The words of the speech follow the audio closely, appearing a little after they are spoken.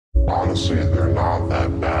Honestly, they're not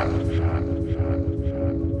that bad.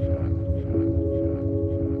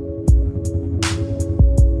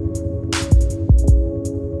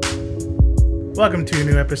 Welcome to a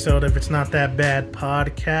new episode of It's Not That Bad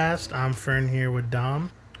podcast. I'm Fern here with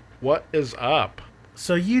Dom. What is up?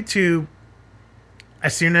 So YouTube,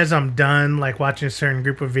 as soon as I'm done like watching a certain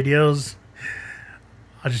group of videos,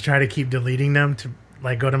 I'll just try to keep deleting them to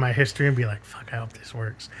like go to my history and be like, fuck, I hope this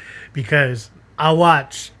works. Because I'll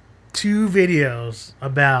watch 2 videos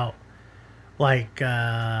about like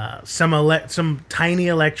some tiny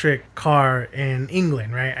electric car in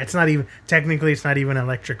England, right? It's not even it's not even an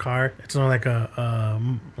electric car. It's not like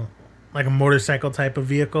a motorcycle type of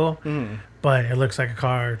vehicle, but it looks like a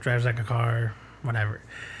car, drives like a car, whatever.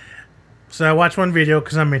 So I watch one video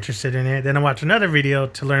because I'm interested in it. Then I watch another video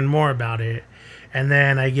to learn more about it. And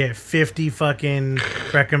then I get 50 fucking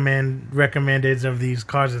recommendeds of these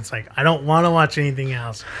cars. It's like, I don't want to watch anything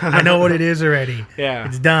else. I know what it is already. Yeah.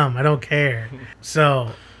 It's dumb. I don't care.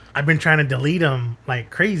 So I've been trying to delete them like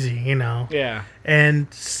crazy, you know? Yeah.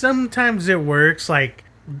 And sometimes it works, like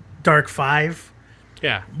Dark 5.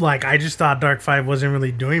 Yeah. Like, I just thought Dark 5 wasn't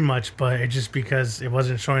really doing much, but it's just because it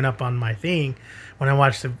wasn't showing up on my thing. When I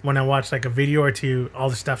watched like a video or two, all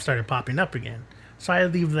the stuff started popping up again. So I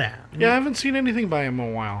leave that. Yeah, I haven't seen anything by him in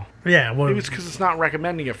a while. Yeah, well, Maybe it's because it's not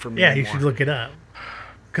recommending it for me yeah, anymore. you should look it up.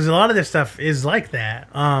 Because a lot of this stuff is like that.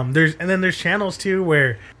 There's channels too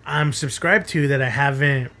where I'm subscribed to that I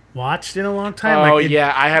haven't watched in a long time. Oh, like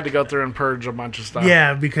yeah, I had to go through and purge a bunch of stuff.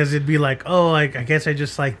 Yeah, because it'd be like, oh, I guess I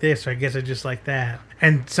just like this, or I guess I just like that.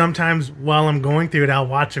 And sometimes while I'm going through it, I'll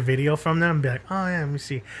watch a video from them and be like, oh, yeah,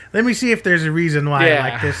 let me see if there's a reason why I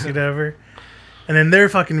like this, whatever. And then their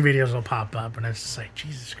fucking videos will pop up, and it's just like,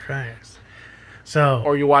 Jesus Christ. So,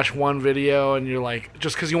 Or you watch one video and you're like,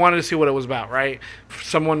 just because you wanted to see what it was about, right?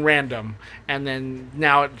 Someone random, and then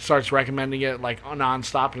now it starts recommending it like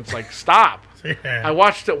nonstop, and it's like, stop. yeah. I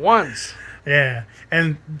watched it once. Yeah,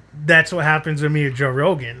 and that's what happens with me with Joe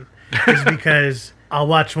Rogan, is because I'll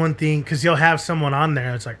watch one thing, because you'll have someone on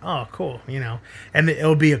there, it's like, oh, cool, you know, and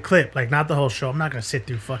it'll be a clip, like, not the whole show. I'm not going to sit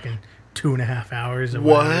through fucking 2.5 hours of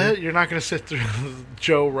What? whatever. You're not going to sit through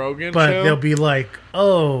Joe Rogan But show? they'll be like,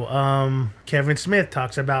 Kevin Smith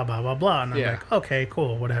talks about blah, blah, blah. And I'm like, okay,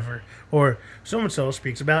 cool, whatever. Or so-and-so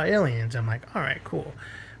speaks about aliens. I'm like, all right, cool.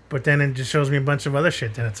 But then it just shows me a bunch of other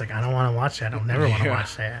shit. Then it's like, I don't want to watch that. I don't never want to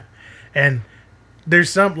watch that. And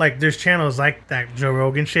there's there's channels like that Joe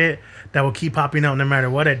Rogan shit that will keep popping up no matter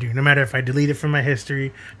what I do. No matter if I delete it from my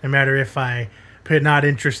history. No matter if I put not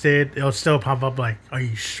interested. It'll still pop up like, are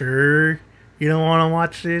you sure you don't want to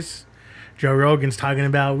watch this? Joe Rogan's talking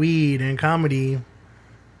about weed and comedy.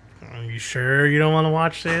 Are you sure you don't want to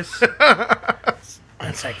watch this?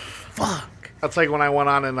 It's like, fuck. That's like when I went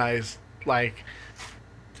on and I like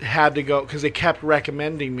had to go because they kept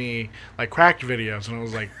recommending me like Cracked videos, and I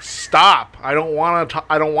was like, stop! I don't want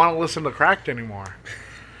to listen to Cracked anymore.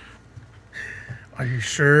 Are you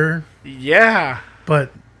sure? Yeah,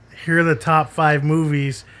 But here are the top 5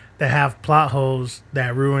 movies that have plot holes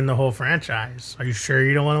that ruin the whole franchise. Are you sure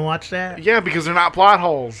you don't want to watch that? yeah, because they're not plot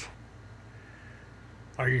holes.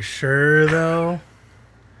 Are you sure though?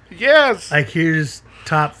 Yes. Like, here's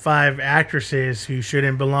top 5 actresses who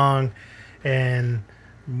shouldn't belong in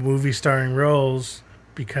movie starring roles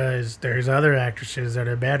because there's other actresses that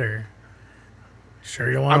are better. Sure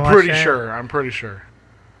you don't want to watch that? I'm pretty sure.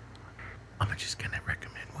 I'm just going to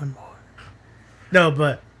recommend one more. No,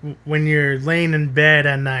 but when you're laying in bed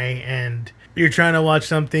at night and you're trying to watch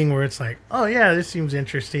something where it's like, oh yeah, this seems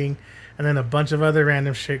interesting, and then a bunch of other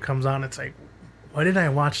random shit comes on, it's like, what did I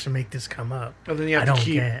watch to make this come up? And then you have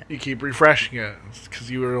to keep refreshing it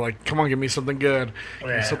because you were like, come on, give me something good. Give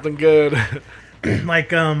me something good.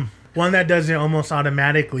 Like, one that does it almost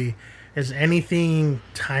automatically is anything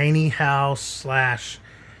tiny house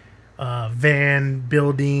 / van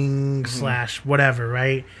building / whatever,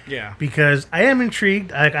 right? Yeah. Because I am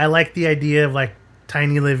intrigued. I like the idea of like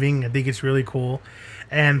tiny living. I think it's really cool.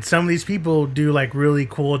 And some of these people do like really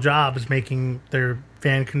cool jobs making their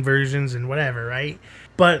van conversions and whatever, right?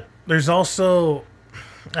 But there's also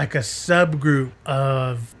like a subgroup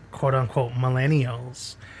of quote unquote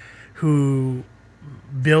millennials who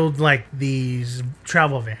build like these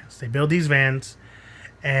travel vans. They build these vans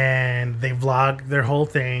and they vlog their whole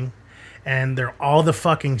thing, and they're all the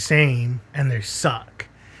fucking same and they suck.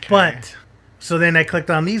 Okay. But so then I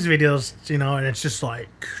clicked on these videos, you know, and it's just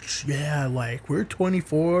like, yeah, like we're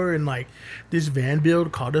 24 and like this van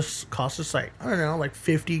build cost us like, I don't know, like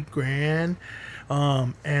 50 grand.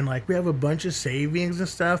 And like we have a bunch of savings and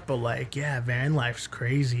stuff, but like, yeah, van life's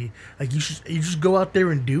crazy. Like you just go out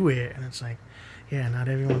there and do it. And it's like, yeah, not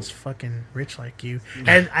everyone's fucking rich like you.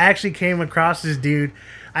 And I actually came across this dude.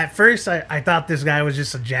 At first, I thought this guy was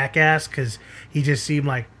just a jackass because he just seemed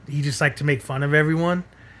like he just liked to make fun of everyone.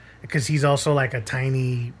 Because he's also like a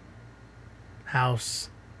tiny house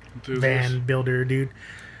van builder dude.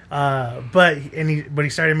 But he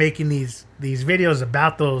started making these videos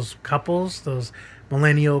about those couples, those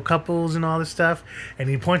millennial couples and all this stuff. And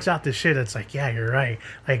he points out this shit that's like, yeah, you're right.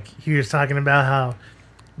 Like he was talking about how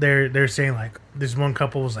they're saying like this one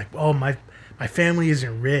couple was like, oh, my family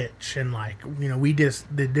isn't rich and like, you know, we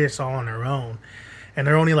just did this all on our own. And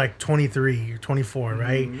they're only like 23 or 24,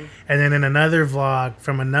 right? Mm-hmm. And then in another vlog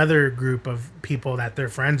from another group of people that they're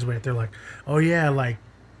friends with, they're like, oh yeah, like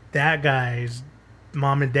that guy's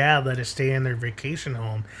mom and dad let us stay in their vacation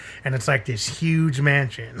home. And it's like this huge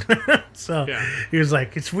mansion. So he was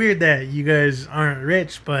like, it's weird that you guys aren't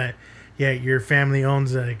rich, but yeah, your family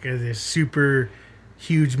owns like this super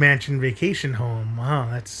huge mansion vacation home. Wow,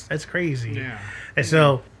 that's crazy. Yeah. And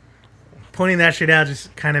so pointing that shit out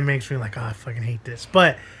just kind of makes me like, oh, I fucking hate this.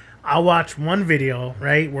 But I'll watch one video,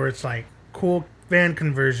 right, where it's like cool van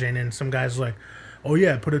conversion, and some guy's like, oh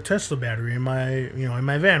yeah, put a Tesla battery in my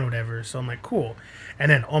van, whatever. So I'm like, cool. And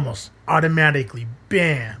then almost automatically,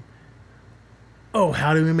 bam. Oh,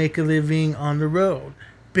 how do we make a living on the road?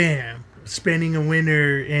 Bam. Spending a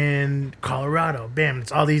winter in Colorado. Bam.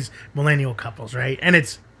 It's all these millennial couples, right? And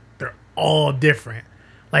they're all different.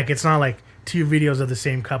 Like, it's not like 2 videos of the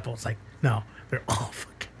same couple. It's like, no, they're all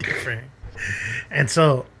fucking different. And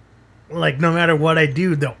so, like, no matter what I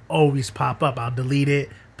do, they'll always pop up. I'll delete it,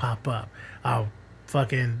 pop up. I'll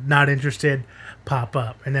fucking not interested, pop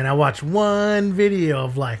up. And then I watch one video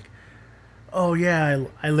of like, oh yeah,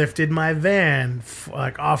 I lifted my van,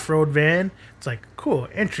 like off-road van. It's like, cool,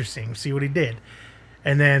 interesting, see what he did.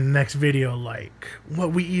 And then next video, like,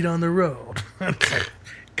 what we eat on the road. Like,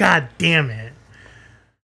 God damn it.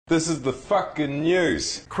 This is the fucking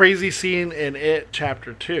news. Crazy scene in It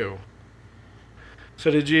Chapter 2.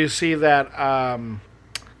 So did you see that,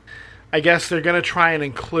 I guess they're going to try and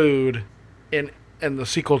include in the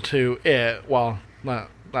sequel to It, well, not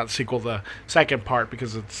sequel, the second part,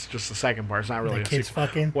 because it's just the second part. It's not really the kids sequel.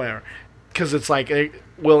 Fucking? Whatever. Because it's like, it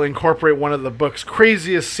will incorporate one of the book's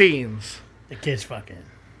craziest scenes. The kids fucking.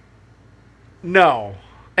 No.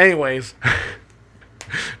 Anyways.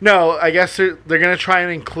 No, I guess they're going to try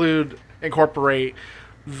and incorporate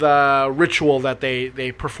the ritual that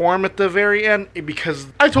they perform at the very end, because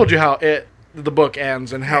I told you how the book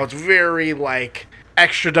ends and how it's very, like,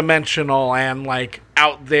 extra dimensional and, like,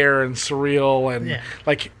 out there and surreal and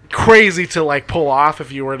like crazy to, like, pull off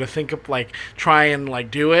if you were to think of, like, try and,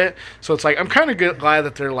 like, do it. So it's like, I'm kind of glad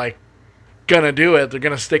that they're, like, gonna do it. They're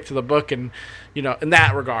gonna stick to the book, and, you know, in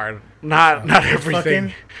that regard, not everything.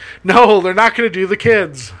 Fucking? No, they're not gonna do the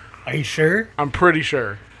kids. Are you sure? I'm pretty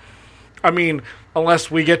sure. I mean,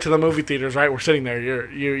 unless we get to the movie theaters, right? We're sitting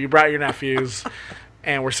there. You brought your nephews,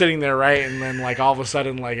 and we're sitting there, right? And then, like, all of a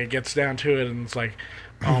sudden, like, it gets down to it, and it's like,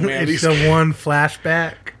 oh man, it's the one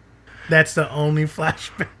flashback. That's the only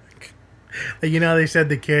flashback. Like, you know, they said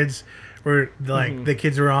the kids were like the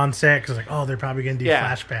kids were on set because, like, oh, they're probably gonna do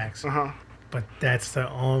flashbacks. Uh-huh. But that's the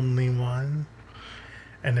only one,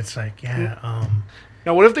 and it's like, Now,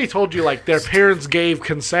 what if they told you, like, their parents gave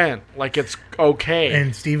consent, like it's okay?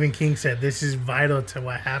 And Stephen King said this is vital to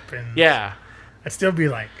what happened. Yeah, I'd still be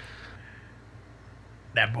like,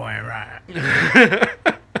 that boy ain't right.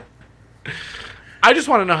 I just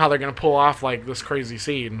want to know how they're gonna pull off, like, this crazy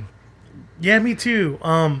scene. Yeah, me too.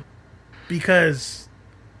 Because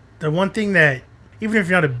the one thing that, even if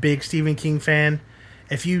you're not a big Stephen King fan,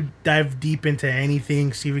 if you dive deep into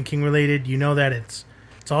anything Stephen King related, you know that it's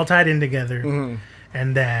all tied in together,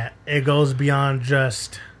 and that it goes beyond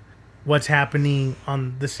just what's happening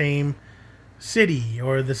on the same city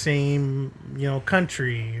or the same, you know,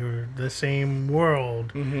 country or the same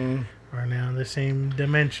world or now the same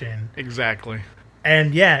dimension. Exactly.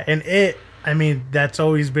 And I mean, that's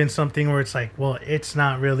always been something where it's like, well, it's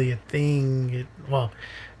not really a thing.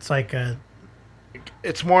 It's like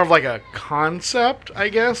it's more of like a concept, I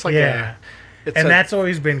guess. Like that's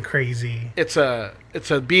always been crazy. It's a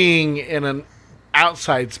being in an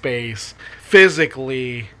outside space,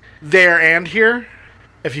 physically there and here,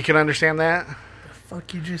 if you can understand that. The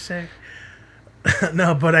fuck you just say?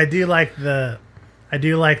 No, but I do like the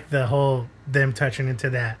whole them touching into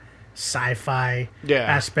that sci-fi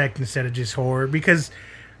aspect instead of just horror, because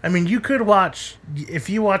I mean, you could watch, if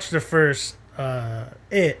you watch the first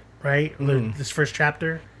It, right, this first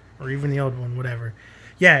chapter, or even the old one, whatever,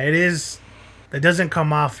 it doesn't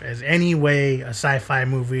come off as any way a sci-fi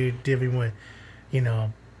movie dealing with, you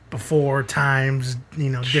know, before times,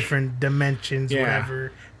 different dimensions, Yeah.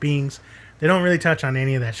 whatever, beings. They don't really touch on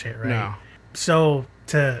any of that shit, right? No. So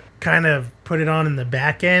to kind of put it on in the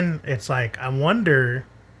back end, it's like, I wonder,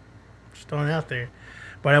 just throwing it out there,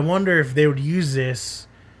 but I wonder if they would use this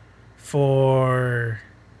for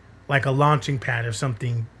like a launching pad of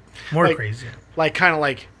something more Like- crazy. Like, kind of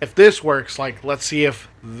like, if this works, like, let's see if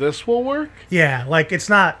this will work. Yeah, like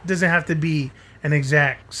doesn't have to be an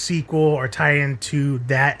exact sequel or tie into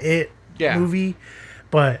that Yeah. movie,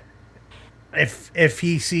 but if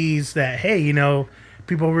he sees that, hey,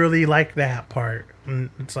 people really like that part, and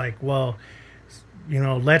it's like, well,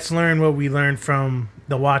 let's learn what we learned from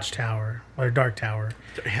the Watchtower or Dark Tower,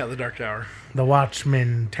 Yeah, the Dark Tower. the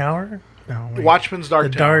Watchman Tower, no, wait. Watchman's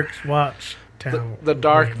Dark the Tower. Dark Watch Tower, The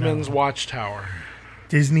Darkman's Wait, no. Watchtower.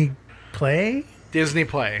 Disney Play. Disney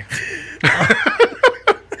Play.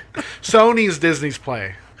 Sony's Disney's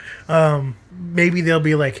Play. Maybe they'll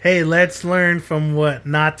be like, hey, let's learn from what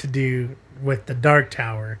not to do with the Dark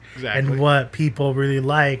Tower Exactly. and what people really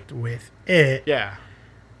liked with it. Yeah.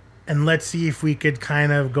 And let's see if we could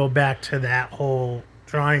kind of go back to that whole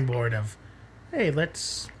drawing board of, hey,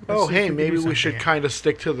 let's Oh, see if hey, can maybe do we should something. kind of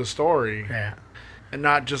stick to the story Yeah. and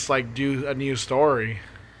not just, like, do a new story.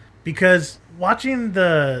 Because watching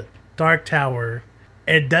the Dark Tower,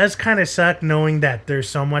 it does kind of suck knowing that there's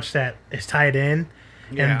so much that is tied in.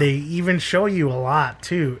 Yeah. And they even show you a lot,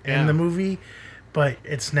 too, in Yeah. the movie. But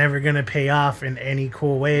it's never going to pay off in any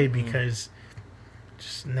cool way Mm-hmm. because it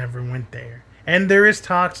just never went there. And there is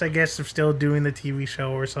talks, I guess, of still doing the TV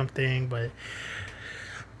show or something. But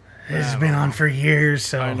it's been on for years,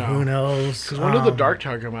 so I know. who knows? Because when did the Dark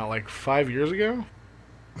Tower come out? Like 5 years ago?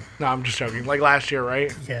 No, I'm just joking. Like last year,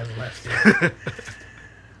 right? Yeah, the last year.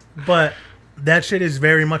 But that shit is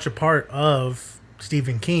very much a part of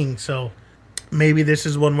Stephen King, so maybe this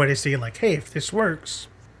is one way to say, like, hey, if this works,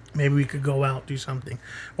 maybe we could go out, do something.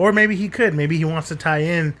 Or maybe he could. Maybe he wants to tie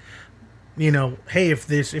in, hey,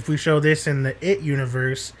 if we show this in the It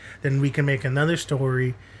universe, then we can make another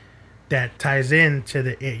story that ties into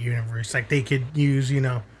the It universe. Like, they could use,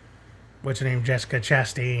 what's her name, Jessica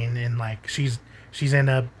Chastain, and like she's in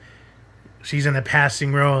a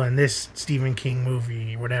passing role in this Stephen King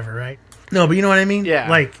movie, whatever, right? No, but you know what I mean? Yeah.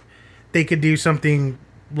 Like, they could do something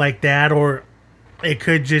like that, or it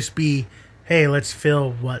could just be, hey, let's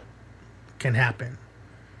fill what can happen.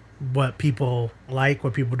 What people like,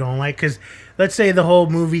 what people don't like. Because let's say the whole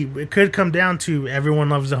movie, it could come down to everyone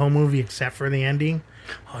loves the whole movie except for the ending.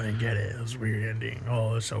 Oh, I didn't get it. It was a weird ending.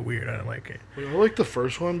 Oh, it's so weird. I don't like it. I like the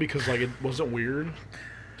first one because, like, it wasn't weird.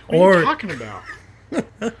 What are Or- you talking about?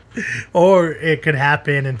 Or it could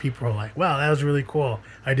happen and people are like, wow, that was really cool.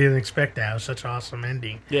 I didn't expect that. It was such an awesome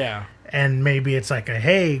ending. Yeah. And maybe it's like a,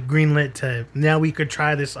 hey, greenlit to, now we could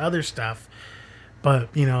try this other stuff, but,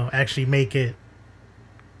 actually make it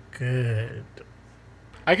good.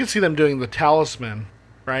 I could see them doing The Talisman,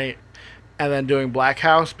 right? And then doing Black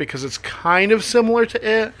House because it's kind of similar to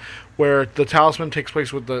it, where The Talisman takes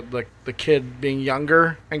place with the kid being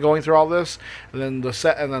younger and going through all this, and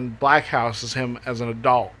then Black House is him as an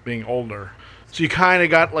adult being older. So you kind of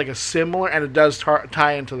got like a similar, and it does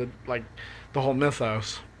tie into the whole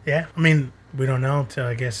mythos. Yeah, I mean, we don't know until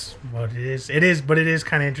I guess what it is. But it is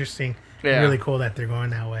kind of interesting. Yeah. Really cool that they're going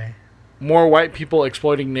that way. More white people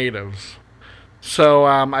exploiting natives. So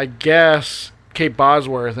I guess Kate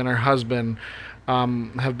Bosworth and her husband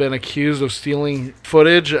have been accused of stealing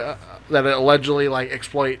footage that allegedly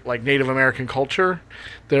exploit Native American culture.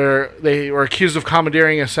 They were accused of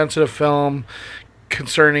commandeering a sensitive film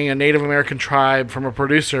concerning a Native American tribe from a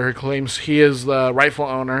producer who claims he is the rightful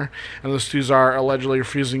owner, and the Stews are allegedly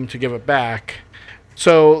refusing to give it back.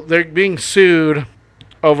 So they're being sued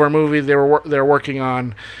over a movie they're working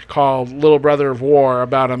on called Little Brother of War,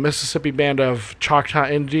 about a Mississippi band of Choctaw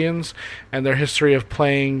Indians and their history of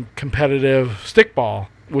playing competitive stickball,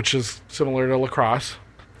 which is similar to lacrosse.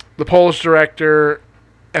 The Polish director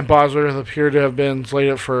and Bosworth appear to have been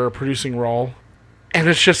slated for a producing role, and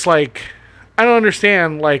it's just like, I don't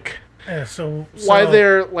understand So why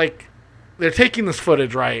they're taking this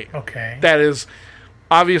footage, right? okay. That is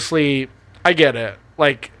obviously, I get it.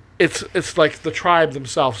 It's like the tribe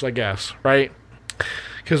themselves, I guess, right?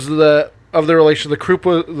 Because the relation, the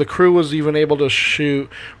crew was even able to shoot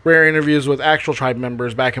rare interviews with actual tribe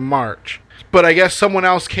members back in March. But I guess someone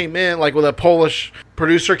else came in, with a Polish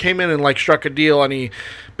producer came in and struck a deal, and he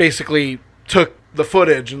basically took the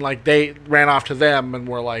footage and they ran off to them and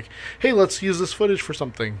were like, "Hey, let's use this footage for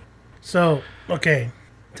something." So, okay,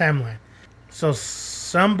 timeline. So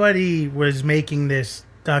somebody was making this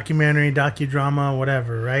documentary, docudrama,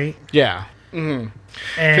 whatever, right? Yeah.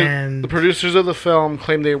 And The producers of the film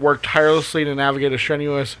claim they worked tirelessly to navigate a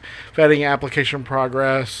strenuous vetting application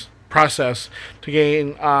process to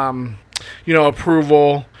gain,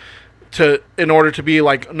 approval in order to be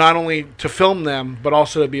like not only to film them but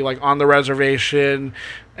also to be like on the reservation,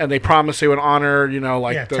 and they promised they would honor the tell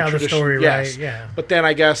the tradition. story Yes. right. Yeah. But then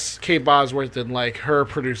I guess Kate Bosworth and like her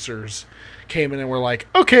producers came in and were like,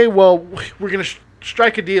 okay, well we're gonna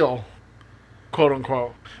strike a deal, quote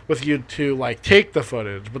unquote, with you to like take the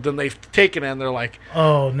footage. But then they've taken it and they're like,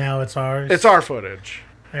 Oh, now it's ours. it's our footage.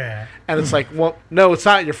 Yeah. And it's like, well, no, it's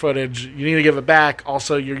not your footage. You need to give it back.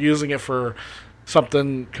 Also, you're using it for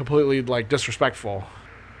something completely like disrespectful.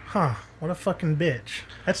 Huh. What a fucking bitch.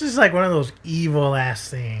 That's just like one of those evil ass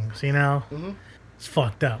things, you know? Mm-hmm. It's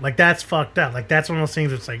fucked up. Like, that's fucked up. Like, that's one of those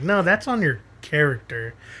things that's like, no, that's on your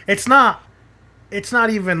character. It's not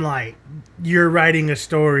even like you're writing a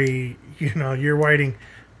story, you're writing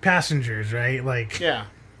Passengers, right? Like, Yeah.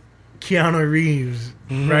 Keanu Reeves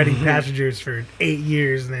writing Passengers for 8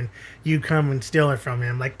 years, and then you come and steal it from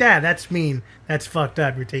him. Like, that's mean. That's fucked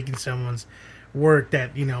up. You're taking someone's work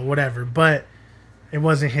that, whatever. But it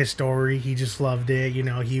wasn't his story. He just loved it.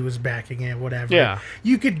 He was backing it, whatever. Yeah.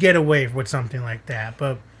 You could get away with something like that.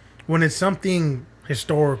 But when it's something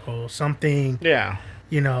historical, something, Yeah.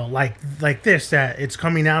 like this, that it's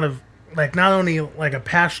coming out of, like, not only like a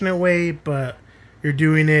passionate way, but you're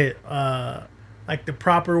doing it like the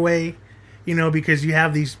proper way, because you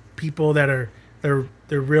have these people that are their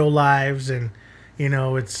real lives, and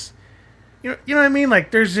it's you know what I mean.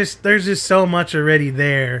 Like there's just so much already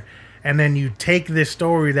there, and then you take this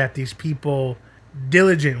story that these people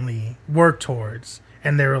diligently work towards,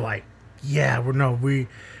 and they're like, yeah, we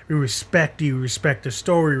respect you, we respect the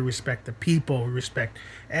story, we respect the people, we respect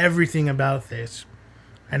everything about this.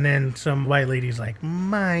 And then some white lady's like,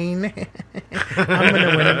 mine. I'm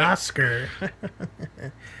going to win an Oscar.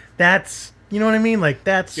 That's, you know what I mean? Like,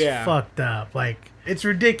 that's fucked up. Like, it's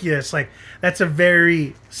ridiculous. Like, that's a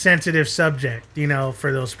very sensitive subject,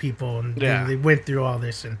 for those people. And they went through all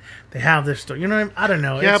this, and they have this story. You know what I mean? I don't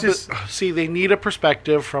know. Yeah, it's just, but see, they need a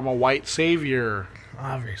perspective from a white savior.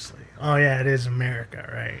 Obviously. Oh, yeah, it is America,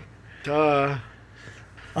 right? Duh.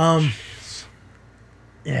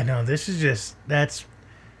 Yeah, no, this is just, that's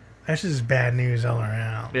just bad news all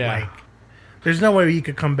around. Yeah. Like, there's no way you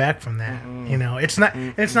could come back from that. It's not.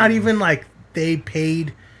 And it's not even like they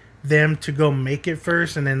paid them to go make it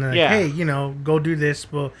first, and then they're like, hey, go do this.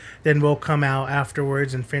 Then we'll come out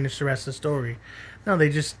afterwards and finish the rest of the story. No, they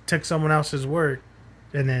just took someone else's work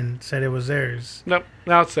and then said it was theirs. Nope.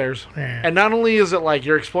 Now it's theirs. Yeah. And not only is it like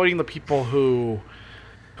you're exploiting the people who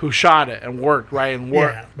shot it and worked, right? And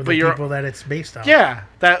worked, Yeah, but but the people that it's based on. Yeah,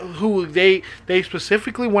 that who they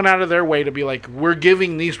specifically went out of their way to be like, we're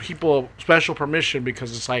giving these people special permission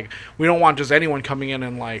because it's like we don't want just anyone coming in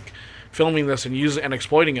and like filming this and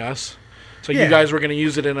exploiting us. So you guys were going to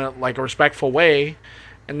use it in a respectful way,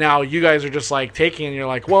 and now you guys are just like taking it and you're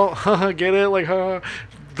like, well, get it, like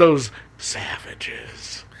those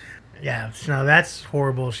savages. Yeah, no, that's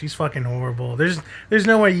horrible. She's fucking horrible. There's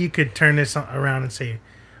no way you could turn this around and say,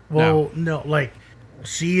 well, no, like,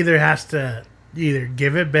 she either has to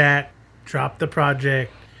give it back, drop the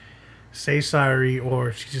project, say sorry,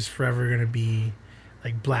 or she's just forever going to be,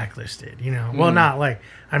 like, blacklisted, Well, not like,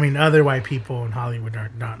 I mean, other white people in Hollywood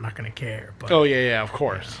are not going to care. But, Oh, yeah, of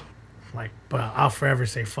course. But I'll forever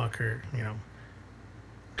say fuck her,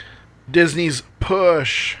 Disney's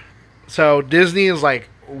push. So Disney is, like,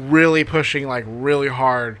 really pushing really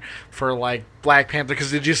hard for Black Panther,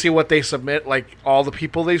 because did you see what they submit, all the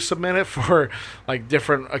people they submitted for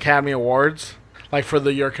different Academy Awards, for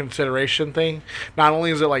the your consideration thing? Not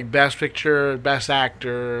only is it Best Picture, Best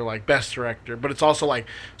Actor, Best Director, but it's also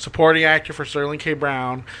supporting actor for Sterling K.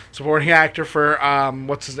 Brown, supporting actor for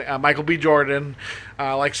Michael B. Jordan,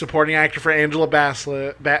 supporting actor for Angela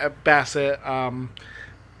Bassett,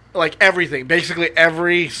 everything, basically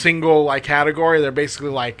every single category. They're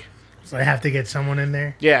basically so I have to get someone in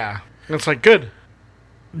there. yeah, and it's good.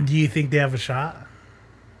 Do you think they have a shot?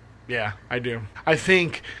 Yeah, I do. I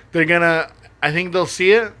think they'll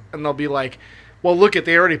see it and they'll be like, well, look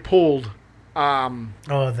they already pulled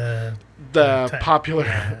the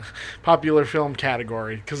popular film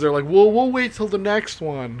category, because they're like, well, we'll wait till the next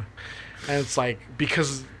one, and it's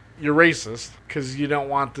because you're racist, because you don't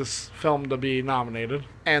want this film to be nominated.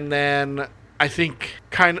 And then I think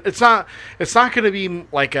it's not going to be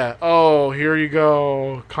here you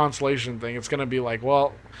go consolation thing. It's going to be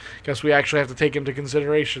well, guess we actually have to take into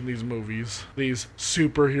consideration these movies, these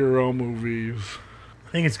superhero movies.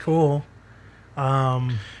 I think it's cool.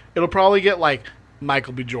 It'll probably get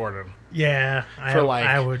Michael B. Jordan, Yeah, for like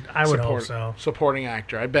I would hope so. supporting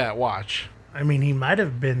actor. I bet. Watch. I mean, he might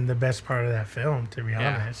have been the best part of that film, to be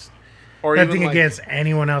honest. Or Nothing even like, against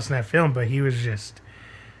anyone else in that film, but he was just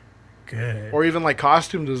good. or even like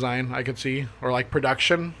costume design. I could see, or like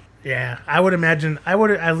production. Yeah, I would imagine I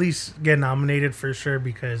would at least get nominated for sure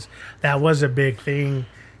because that was a big thing.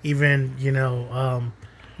 Even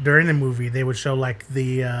during the movie, they would show like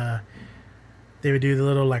they would do the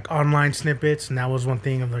little like online snippets, and that was one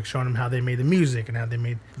thing of like showing them how they made the music and how they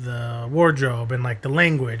made the wardrobe and like the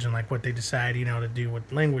language and like what they decide to do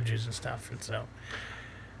with languages and stuff. And so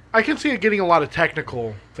I can see it getting a lot of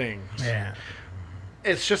technical things. yeah,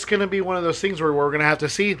 It's just going to be one of those things where we're going to have to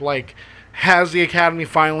see, like, has the Academy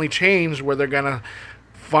finally changed where they're going to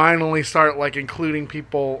finally start, like, including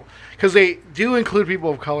people, because they do include people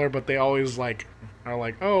of color, but they always, like, are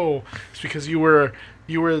like, oh, it's because you were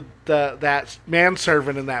that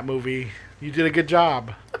manservant in that movie. You did a good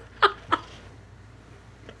job.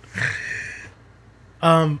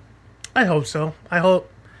 I hope so. I hope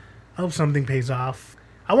something pays off.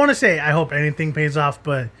 I want to say I hope anything pays off,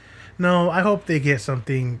 but no, I hope they get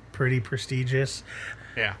something pretty prestigious.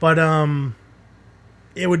 Yeah. But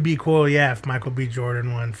it would be cool, yeah, if Michael B.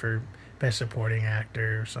 Jordan won for Best Supporting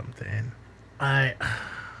Actor or something. I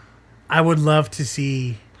would love to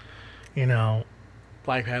see,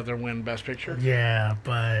 Black Panther win Best Picture. yeah,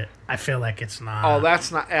 but I feel like it's not. Oh, that's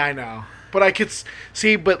not. I know, but I could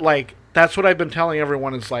see. But like, that's what I've been telling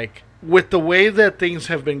everyone is like, with the way that things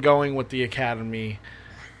have been going with the Academy,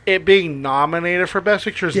 it being nominated for Best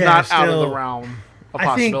Picture is not out of the realm of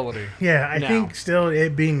possibility. I think still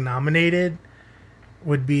it being nominated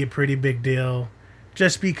would be a pretty big deal,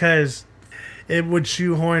 just because it would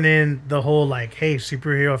shoehorn in the whole like, hey,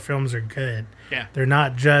 superhero films are good. Yeah. They're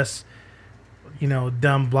not just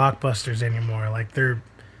dumb blockbusters anymore. Like they're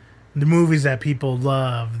the movies that people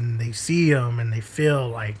love and they see them and they feel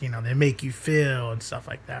like they make you feel and stuff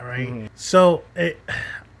like that, right? Mm-hmm. So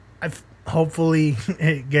hopefully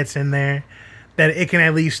it gets in there that it can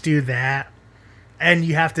at least do that, and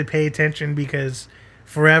you have to pay attention because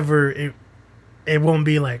forever it won't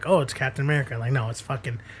be like, oh, it's Captain America. Like, no, it's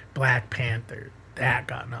fucking Black Panther that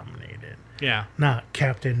got nominated. Yeah. Not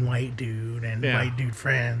Captain White Dude and White Dude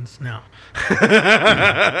Friends. No.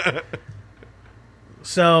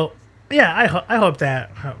 So, yeah, I hope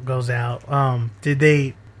that goes out. Did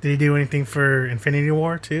they do anything for Infinity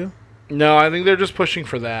War too? No, I think they're just pushing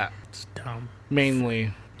for that. It's dumb.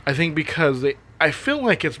 Mainly. I think because I feel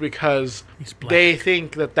like it's because He's black. they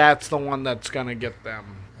think that that's the one that's going to get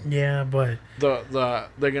them. Yeah, but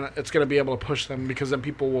it's gonna be able to push them, because then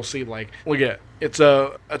people will see, like, look at it's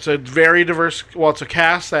a very diverse, it's a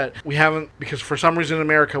cast that we haven't, because for some reason in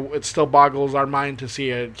America it still boggles our mind to see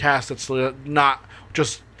a cast that's not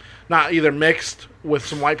either mixed with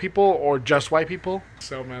some white people or just white people.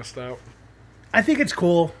 So messed up. I think it's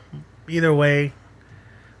cool either way.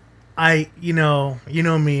 You know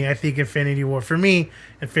me, I think Infinity War, for me,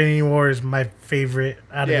 Infinity War is my favorite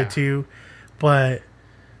out of the two, but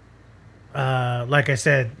like I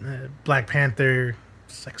said, Black Panther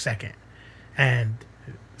is like second, and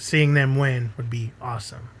seeing them win would be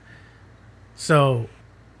awesome. So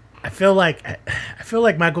I feel like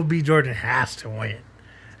Michael B. Jordan has to win.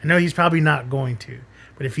 I know he's probably not going to,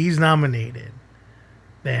 but if he's nominated,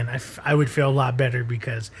 then I would feel a lot better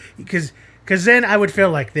because then I would feel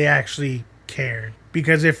like they actually cared.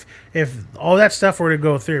 Because if all that stuff were to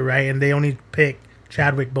go through, right, and they only pick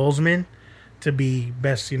Chadwick Boseman to be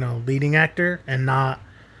best, leading actor and not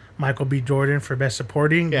Michael B. Jordan for best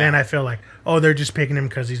supporting, then I feel like, oh, they're just picking him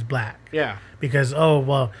because he's black. Yeah. Because, oh,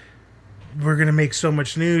 well, we're going to make so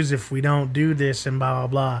much news if we don't do this and blah, blah,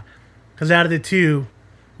 blah. Because out of the two,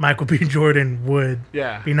 Michael B. Jordan would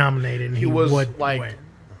be nominated and he was would like win.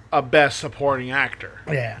 A best supporting actor.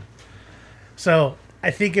 Yeah. So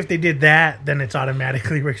I think if they did that, then it's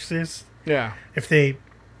automatically racist. Yeah. If they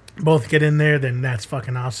both get in there, then that's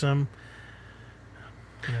fucking awesome.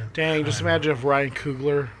 Dang, just imagine if Ryan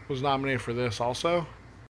Coogler was nominated for this also.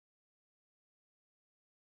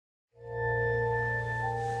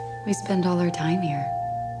 We spend all our time here.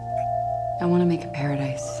 I want to make a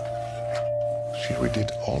paradise. She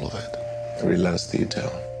redid all of it, every last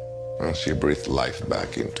detail. And she breathed life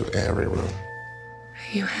back into every room.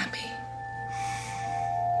 Are you happy?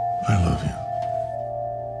 I love you.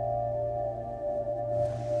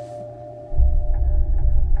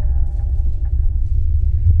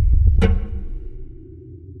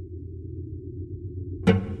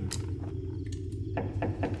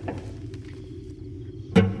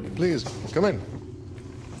 Please, come in.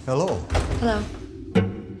 Hello. Hello.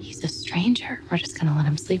 He's a stranger. We're just gonna let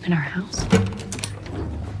him sleep in our house.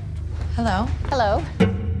 Hello. Hello.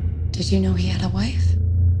 Did you know he had a wife?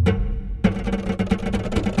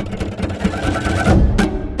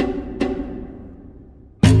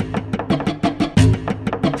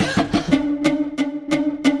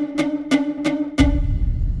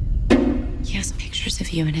 He has pictures of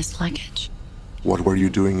you in his luggage. What were you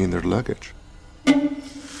doing in their luggage?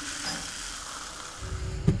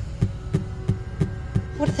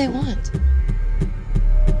 What do they want?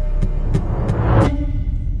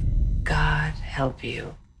 God help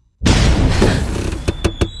you.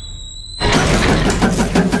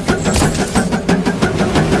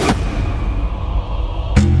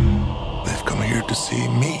 They've come here to see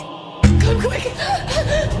me. Come quick!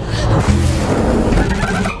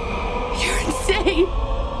 You're insane!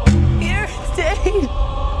 You're insane!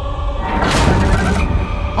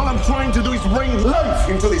 All I'm trying to do is bring life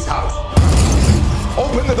into this house.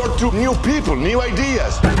 Open the door to new people, new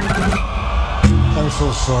ideas. I'm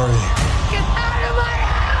so sorry. Get out of my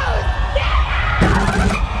house!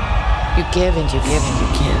 You give and you give and you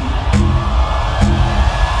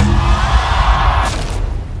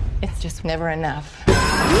give. It's just never enough.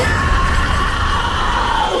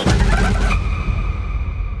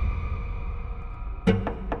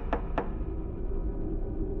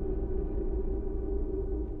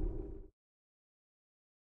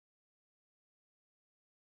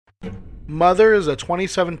 Mother is a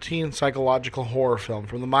 2017 psychological horror film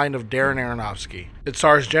from the mind of Darren Aronofsky. It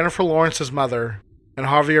stars Jennifer Lawrence as Mother and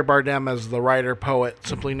Javier Bardem as the writer-poet,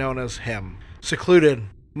 simply known as Him. Secluded,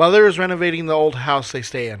 Mother is renovating the old house they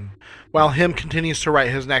stay in, while Him continues to write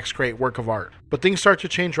his next great work of art. But things start to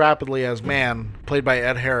change rapidly as Man, played by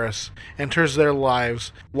Ed Harris, enters their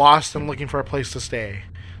lives, lost and looking for a place to stay.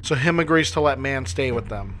 So Him agrees to let Man stay with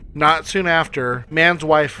them. Not soon after, Man's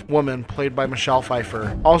wife, Woman, played by Michelle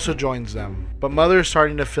Pfeiffer, also joins them, but Mother is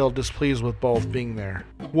starting to feel displeased with both being there.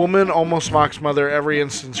 Woman almost mocks Mother every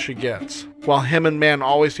instance she gets, while Him and Man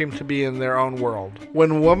always seem to be in their own world.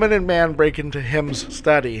 When Woman and Man break into Him's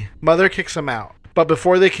study, Mother kicks him out. But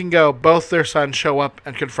before they can go, both their sons show up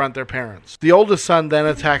and confront their parents. The oldest son then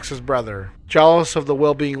attacks his brother, jealous of the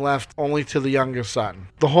will being left only to the youngest son.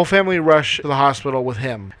 The whole family rush to the hospital with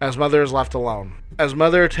Him, as Mother is left alone. As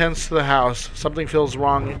Mother attends to the house, something feels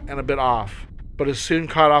wrong and a bit off, but is soon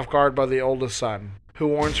caught off guard by the oldest son, who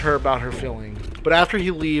warns her about her feelings. But after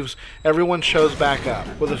he leaves, everyone shows back up,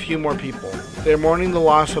 with a few more people. They are mourning the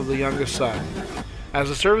loss of the youngest son. As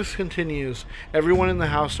the service continues, everyone in the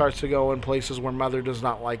house starts to go in places where Mother does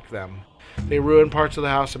not like them. They ruin parts of the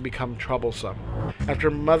house and become troublesome. After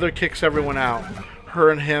Mother kicks everyone out, her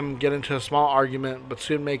and Him get into a small argument but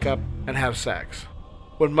soon make up and have sex.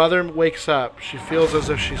 When Mother wakes up, she feels as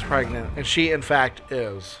if she's pregnant, and she in fact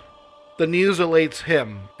is. The news elates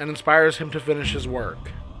Him and inspires him to finish his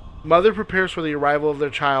work. Mother prepares for the arrival of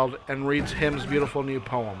their child and reads Him's beautiful new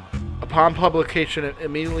poem. Upon publication, it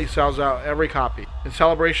immediately sells out every copy. In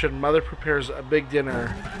celebration, Mother prepares a big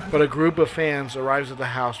dinner, but a group of fans arrives at the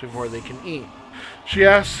house before they can eat. She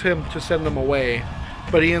asks Him to send them away,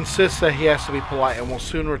 but he insists that he has to be polite and will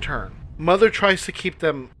soon return. Mother tries to keep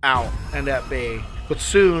them out and at bay, but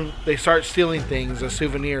soon they start stealing things as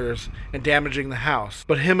souvenirs and damaging the house.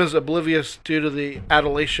 But Him is oblivious due to the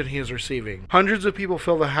adulation he is receiving. Hundreds of people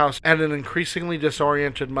fill the house, and an increasingly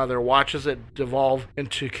disoriented Mother watches it devolve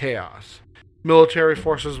into chaos. Military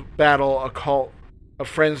forces battle a cult of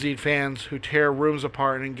frenzied fans who tear rooms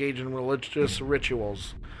apart and engage in religious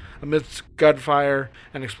rituals. Amidst gunfire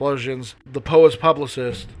and explosions, the Poe's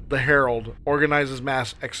publicist, the Herald, organizes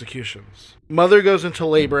mass executions. Mother goes into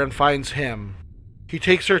labor and finds Him. He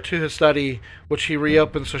takes her to his study, which he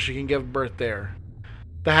reopens so she can give birth there.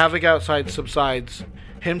 The havoc outside subsides.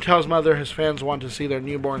 Him tells Mother his fans want to see their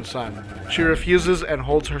newborn son. She refuses and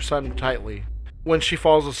holds her son tightly. When she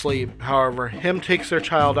falls asleep, however, Him takes their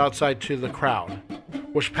child outside to the crowd,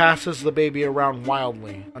 which passes the baby around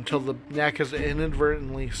wildly until the neck is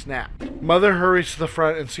inadvertently snapped. Mother hurries to the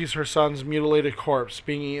front and sees her son's mutilated corpse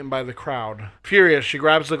being eaten by the crowd. Furious, she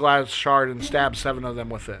grabs the glass shard and stabs 7 of them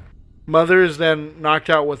with it. Mother is then knocked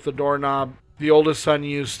out with the doorknob the oldest son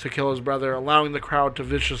used to kill his brother, allowing the crowd to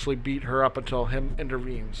viciously beat her up until Him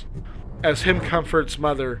intervenes. As Him comforts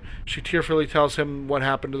Mother, she tearfully tells him what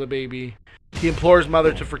happened to the baby. He implores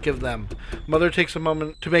Mother to forgive them. Mother takes a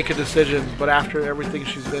moment to make a decision, but after everything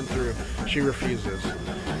she's been through, she refuses.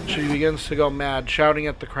 She begins to go mad, shouting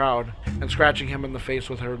at the crowd and scratching Him in the face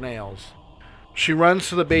with her nails. She runs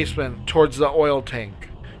to the basement towards the oil tank.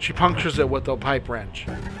 She punctures it with a pipe wrench.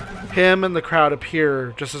 Him and the crowd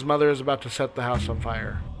appear just as Mother is about to set the house on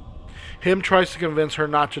fire. Him tries to convince her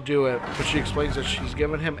not to do it, but she explains that she's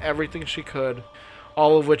given him everything she could,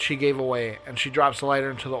 all of which he gave away, and she drops the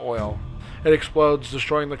lighter into the oil. It explodes,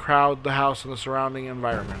 destroying the crowd, the house, and the surrounding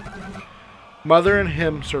environment. Mother and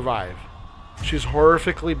him survive. She's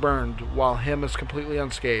horrifically burned, while him is completely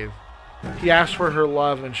unscathed. He asks for her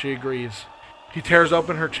love, and she agrees. He tears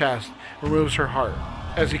open her chest, removes her heart.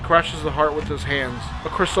 As he crushes the heart with his hands, a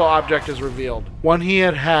crystal object is revealed, one he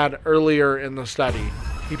had had earlier in the study.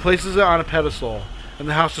 He places it on a pedestal, and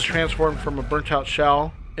the house is transformed from a burnt-out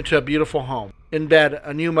shell into a beautiful home. In bed,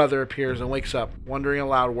 a new mother appears and wakes up, wondering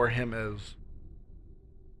aloud where him is.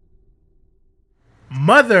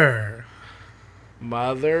 Mother.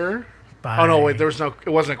 Mother? By, Oh, no, wait, there was no... It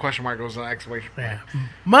wasn't a question mark, it was an exclamation point. Yeah.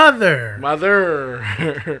 Mother.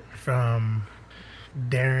 Mother. From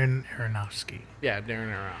Darren Aronofsky. Yeah,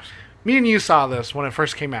 Darren Aronofsky. Me and you saw this when it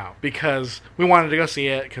first came out because we wanted to go see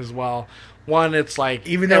it because, well, one, it's like...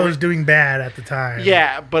 Even though it was doing bad at the time.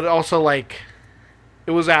 Yeah, but also, like,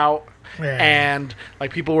 it was out, Yeah. and,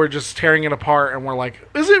 like, people were just tearing it apart, and we're like,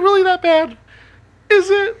 is it really that bad? Is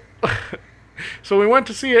it? So we went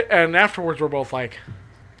to see it, and afterwards we're both like,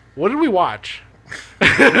 what did we watch?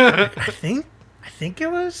 I think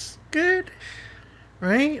it was good.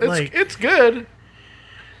 Right? It's good.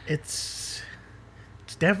 It's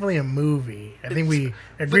definitely a movie. I think we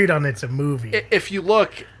agreed on it's a movie. If you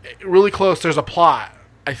look really close, there's a plot,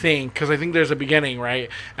 I think, because I think there's a beginning,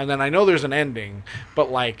 right? And then I know there's an ending,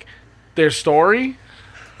 but, like, there's story.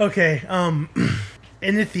 Okay,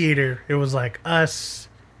 in the theater, it was like us,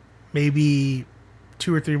 maybe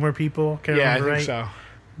 2 or 3 more people. Can't Yeah, I remember, think right? so.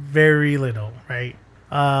 Very little, right?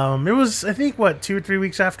 It was, I think, 2 or 3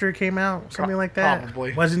 weeks after it came out, something like that.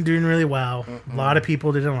 Probably. Wasn't doing really well. A lot of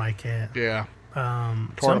people didn't like it. Yeah.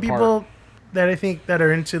 Some apart. people that I think that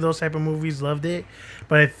are into those type of movies loved it,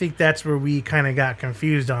 but I think that's where we kind of got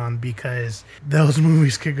confused on because those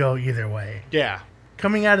movies could go either way. Yeah.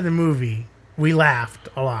 Coming out of the movie, we laughed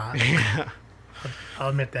a lot. I'll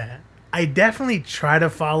admit that. I definitely tried to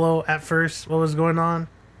follow at first what was going on,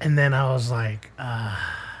 and then I was like, I'm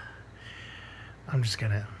just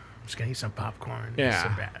gonna eat some popcorn and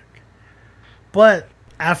sit back. But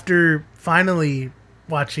after finally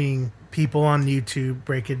watching people on YouTube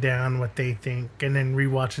break it down what they think and then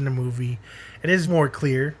rewatching the movie, it is more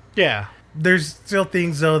clear. Yeah. There's still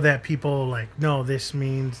things though that people like, no, this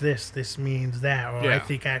means this means that, or Yeah. I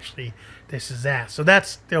think actually this is that. So that's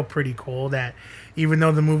still pretty cool that even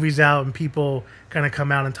though the movie's out and people kind of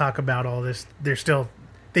come out and talk about all this, there's still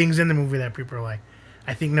things in the movie that people are like,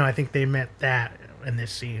 I think they meant that in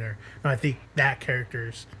this scene, or no, I think that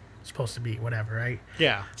character's supposed to be whatever, right?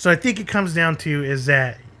 Yeah. So I think it comes down to is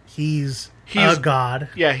that he's a god.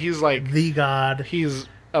 Yeah, he's like The god. he's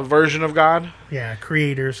a version of God, Yeah,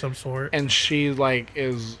 creator of some sort. and she like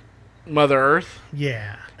is Mother Earth,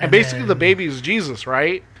 Yeah. and basically then- the baby is Jesus,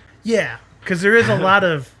 right? Yeah, because there is a lot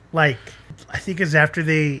of like, I think it's after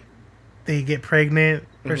they get pregnant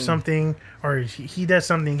or something, or he does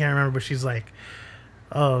something, can't remember, but she's like,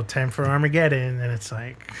 "Oh, time for Armageddon," and it's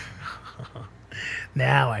like,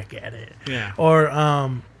 now I get it. Yeah. Or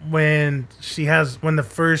when the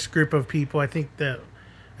first group of people, I think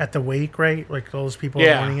at the wake, right, like those people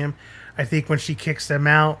Yeah. warning him. I think when she kicks them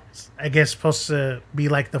out, I guess supposed to be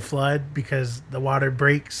like the flood because the water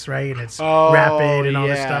breaks, right, and it's rapid and all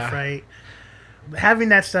this yeah. stuff, right. Having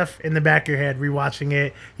that stuff in the back of your head, rewatching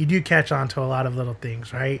it, you do catch on to a lot of little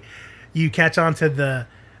things, right? You catch on to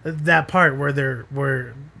that part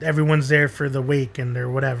where everyone's there for the wake and they're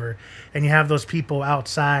whatever, and you have those people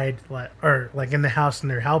outside like in the house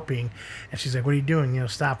and they're helping, and she's like, "What are you doing?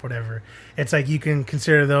 Stop, whatever." It's like you can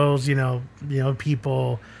consider those,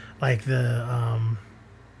 people like the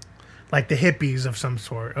hippies of some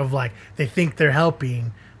sort of like they think they're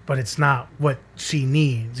helping, but it's not what she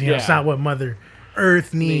needs. It's not what Mother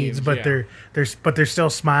Earth needs, but yeah. they're still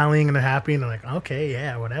smiling and they're happy and they're like, okay,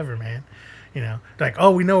 yeah, whatever, man. They're like,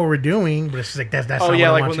 oh, we know what we're doing, but it's just like that's not what I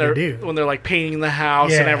like want when you they're to do. when they're like painting the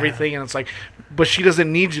house and Yeah. everything, and it's like, but she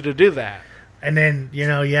doesn't need you to do that. And then you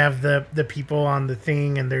have the people on the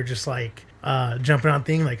thing and they're just like jumping on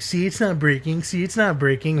thing like, see, it's not breaking,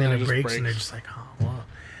 then it it just breaks and they're breaks. just like, oh well.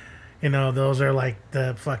 Those are like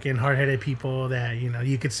the fucking hard-headed people that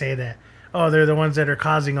you could say that, oh, they're the ones that are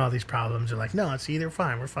causing all these problems. They're like, no, see, they're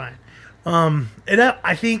fine, we're fine.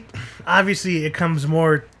 I think obviously it comes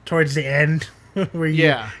more towards the end where you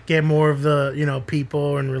Yeah. get more of the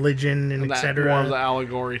people and religion and That etc. more of the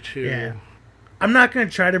allegory too. Yeah. I'm not going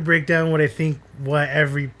to try to break down what I think what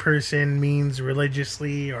every person means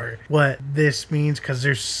religiously or what this means, because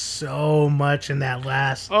there's so much in that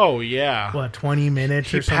last, Oh yeah. 20 minutes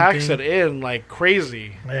He or something. packs it in like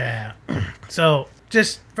crazy. Yeah. So,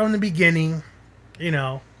 just from the beginning,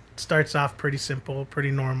 starts off pretty simple,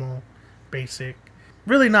 pretty normal, basic.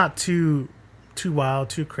 Really not too wild,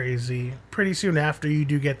 too crazy. Pretty soon after, you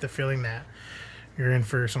do get the feeling that you're in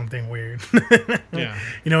for something weird. Yeah.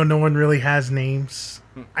 No one really has names.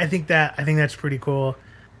 I think that's pretty cool.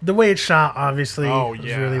 The way it's shot, obviously, was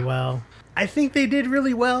really well. I think they did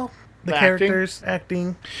really well. The characters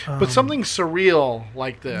acting. But something surreal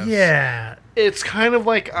like this. Yeah. It's kind of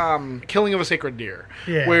like Killing of a Sacred Deer.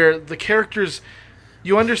 Yeah. Where the characters,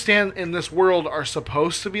 you understand in this world, are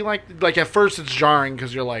supposed to be like at first it's jarring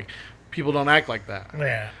because you're like, people don't act like that.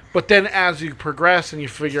 Yeah. But then as you progress and you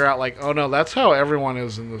figure out like, oh no, that's how everyone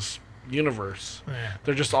is in this universe. Yeah.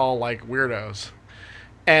 They're just all like weirdos.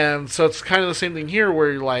 And so it's kind of the same thing here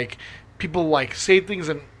where you're like, people like say things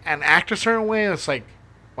and act a certain way, and it's like,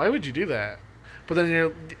 why would you do that? But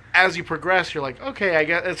then as you progress, you're like, okay, I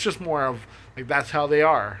guess it's just more of like that's how they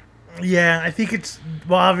are. Yeah, I think it's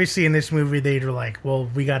obviously in this movie they were like, well,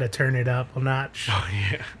 we got to turn it up a notch. Oh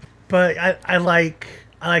yeah. But I like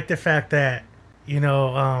the fact that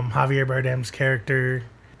Javier Bardem's character,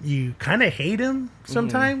 you kind of hate him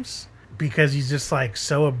sometimes because he's just like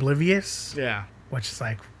so oblivious. Yeah. Which is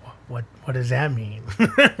like, what does that mean?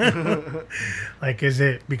 Like, is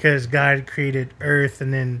it because God created Earth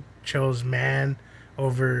and then chose man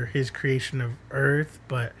over his creation of Earth,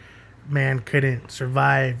 but man couldn't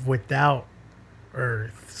survive without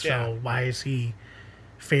Earth? So why is he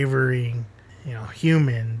favoring,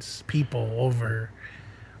 humans, people over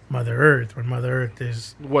Mother Earth, when Mother Earth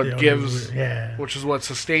is what gives, which is what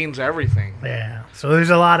sustains everything. Yeah. So there's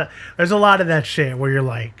a lot of that shit where you're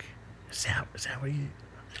like, is that what you?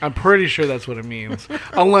 I'm pretty sure that's what it means,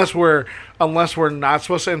 unless we're not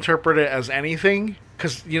supposed to interpret it as anything,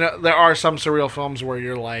 because there are some surreal films where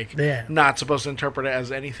you're like not supposed to interpret it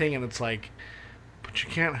as anything, and it's like, but you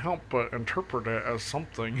can't help but interpret it as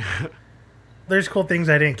something. There's cool things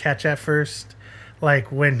I didn't catch at first,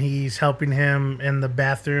 like when he's helping him in the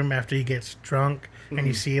bathroom after he gets drunk, and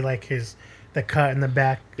you see like the cut in the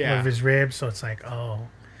back of his ribs, so it's like, oh,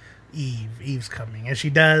 Eve's coming, and she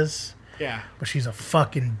does. Yeah. But she's a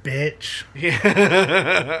fucking bitch.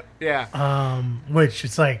 Yeah. Yeah. Which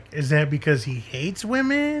it's like, is that because he hates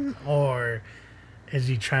women, or is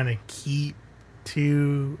he trying to keep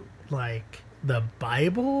to like the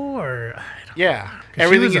Bible, or I don't know.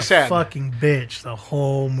 Everything she was you said. Fucking bitch the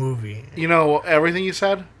whole movie. Everything you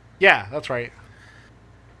said? Yeah, that's right.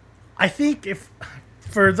 I think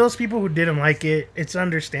for those people who didn't like it, it's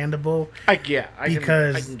understandable. I can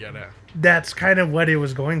get it. That's kind of what it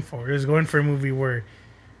was going for. It was going for a movie where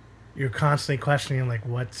you're constantly questioning, like,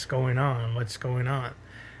 what's going on?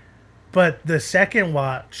 But the second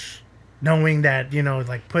watch, knowing that,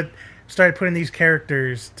 started putting these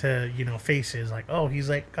characters to, faces, like, oh, he's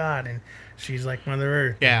like God, and she's like Mother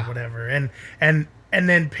Earth, and whatever. And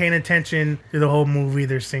then paying attention to the whole movie,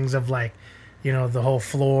 there's things of, like, the whole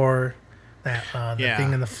floor, that the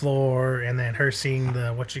thing in the floor, and then her seeing the,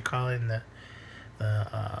 what you call it, the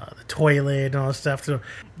toilet and all that stuff. So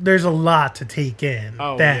there's a lot to take in.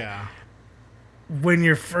 When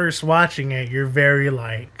you're first watching it, you're very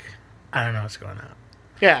like, I don't know what's going on.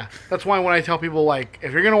 Yeah, that's why when I tell people, like,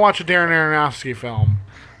 if you're going to watch a Darren Aronofsky film,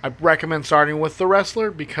 I recommend starting with The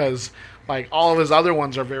Wrestler, because, like, all of his other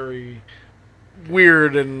ones are very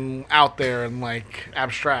weird and out there and, like,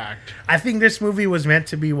 abstract. I think this movie was meant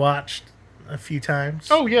to be watched a few times.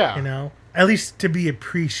 Oh, yeah. At least to be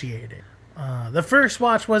appreciated. The first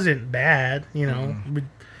watch wasn't bad,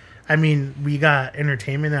 I mean, we got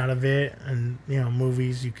entertainment out of it, and,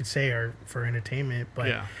 movies you could say are for entertainment,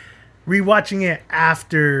 but rewatching it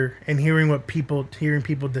after and hearing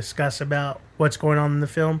people discuss about what's going on in the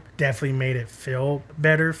film definitely made it feel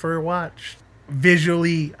better for a watch.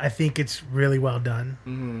 Visually, I think it's really well done.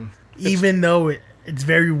 Mm-hmm. Even though it's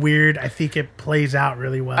very weird, I think it plays out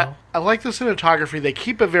really well. I like the cinematography. They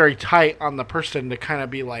keep it very tight on the person to kind of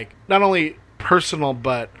be like, not only personal,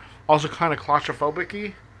 but also kind of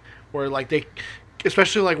claustrophobic-y, where like they,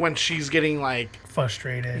 especially like when she's getting like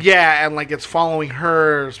frustrated. Yeah, and like it's following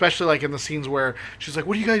her, especially like in the scenes where she's like,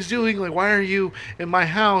 what are you guys doing? Like, why are you in my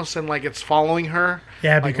house? And like it's following her.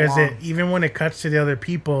 Yeah, because even when it cuts to the other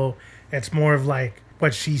people, it's more of like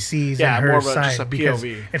what she sees in her side. Just a because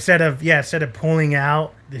POV. Instead of pulling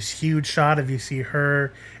out this huge shot of you see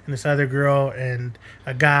her and this other girl and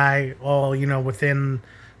a guy all, within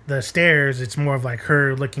the stairs, it's more of like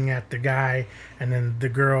her looking at the guy, and then the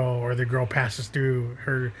girl passes through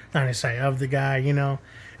her line of sight of the guy,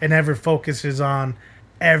 It never focuses on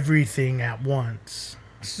everything at once.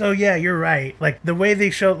 So yeah, you're right. Like the way they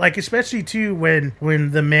show, like especially too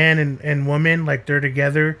when the man and woman, like they're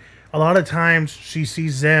together, a lot of times she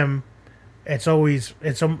sees them it's always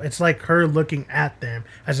it's like her looking at them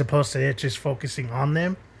as opposed to it just focusing on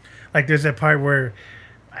them. Like there's a part where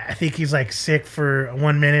I think he's like sick for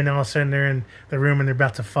 1 minute and all of a sudden they're in the room and they're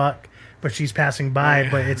about to fuck, but she's passing by,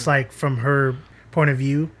 but it's like from her point of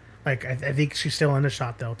view. Like I think she's still in the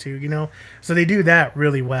shot though too, you know? So they do that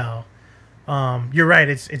really well. You're right,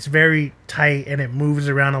 it's very tight and it moves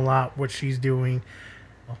around a lot what she's doing.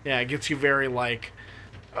 Yeah, it gets you very like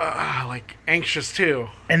anxious too.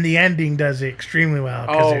 And the ending does it extremely well.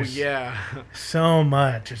 Oh there's yeah, so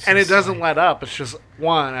much. and it just doesn't like, let up. It's just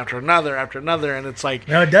one after another, and it's like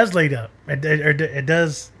no, it does lead up. It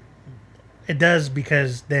does. It does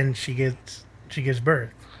because then she gives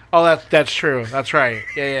birth, oh that's true. That's right.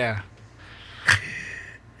 Yeah.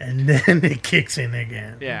 and then it kicks in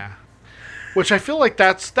again. Yeah. Which I feel like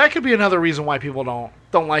that could be another reason why people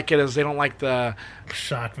don't like it, is they don't like the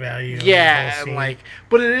Shock value. of the yeah, whole and scene. like,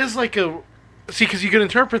 but it is like because you can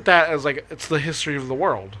interpret that as like it's the history of the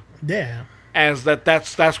world, yeah, as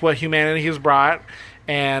that's what humanity has brought,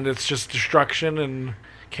 and it's just destruction and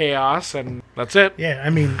chaos, and that's it. yeah. I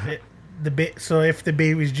mean, so if the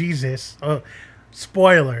baby's Jesus,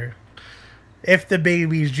 spoiler, if the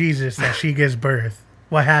baby's Jesus that she gives birth,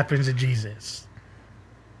 what happens to Jesus?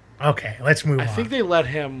 Okay, let's move on. I think they let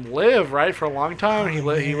him live, right, for a long time. He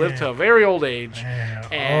lived to a very old age. Yeah.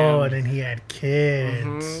 And, and then he had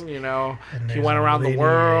kids. you know, And he there's went a around the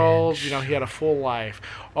world. lineage. You know, he had a full life.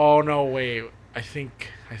 Oh no, wait. I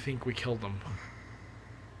think we killed him.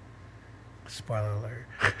 Spoiler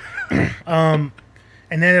alert.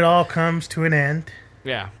 And then it all comes to an end.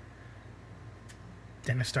 Yeah.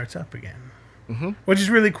 Then it starts up again. Which is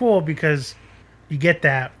really cool because you get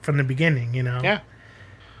that from the beginning, you know? Yeah.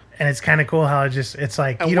 And it's kind of cool how it's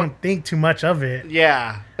like And you what- don't think too much of it.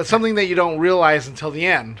 Yeah. It's something that you don't realize until the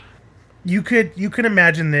end. You could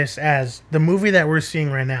imagine this as the movie that we're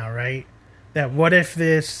seeing right now, right? That what if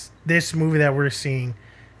this movie that we're seeing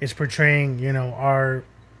is portraying, you know,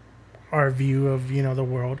 our view of, you know, the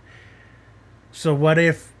world. So what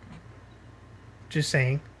if, just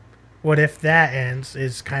saying, what if that ends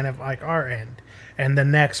is kind of like our end, and the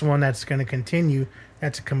next one that's going to continue,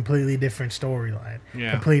 that's a completely different storyline,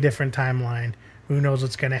 Yeah. completely different timeline. Who knows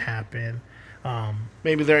what's going to happen?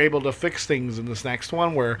 Maybe they're able to fix things in this next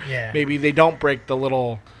one where Yeah. maybe they don't break the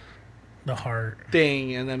little The heart.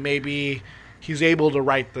 thing, and then maybe he's able to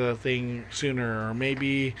write the thing sooner, or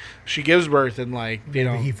maybe she gives birth and like you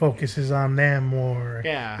know He focuses on them more.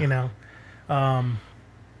 Yeah. You know,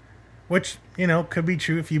 which, you know, could be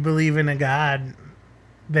true. If you believe in a God,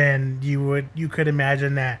 then you could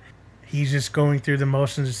imagine that he's just going through the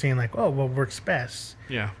motions of seeing like, oh, what works best.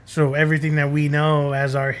 yeah. So everything that we know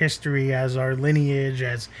as our history, as our lineage,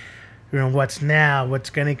 as, you know, what's now, what's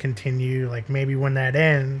going to continue, like maybe when that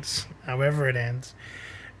ends, however it ends,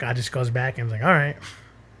 God just goes back and is like, all right,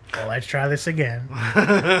 well, let's try this again.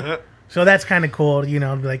 So that's kind of cool, you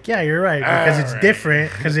know, to be like, yeah, you're right, because it's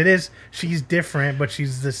different, because she's different, but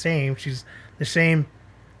she's the same. She's the same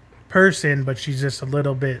person, but she's just a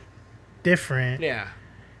little bit different. Yeah.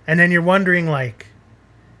 And then you're wondering, like,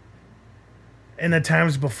 in the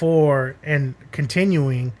times before and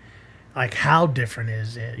continuing, like, how different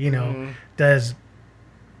is it? You know,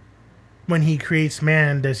 when he creates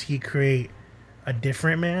man, does he create a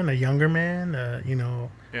different man, a younger man, you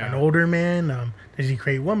know, Yeah. an older man? Does he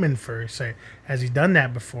create woman first? Has he done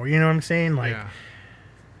that before? You know what I'm saying? Like, Yeah.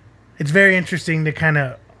 it's very interesting to kind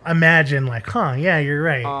of imagine, like, huh, yeah, you're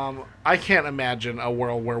right. I can't imagine a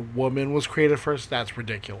world where woman was created first. That's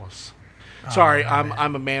ridiculous. Sorry,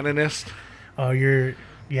 I'm a maninist. Oh, you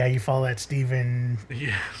follow that Stephen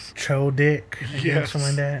Yes. Dick, I guess, Yes. something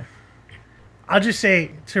like that. I'll just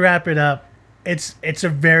say, to wrap it up, it's a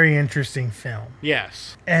very interesting film.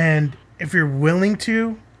 Yes. And if you're willing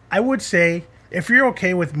to, I would say, if you're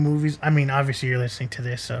okay with movies, I mean, obviously you're listening to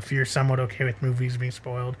this, so if you're somewhat okay with movies being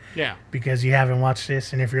spoiled Yeah. because you haven't watched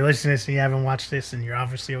this, and if you're listening to this and you haven't watched this and you're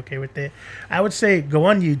obviously okay with it, I would say go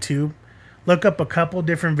on YouTube, look up a couple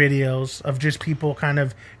different videos of just people kind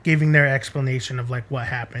of giving their explanation of like what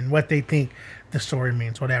happened, what they think the story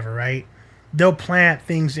means, whatever, right? They'll plant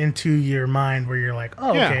things into your mind where you're like,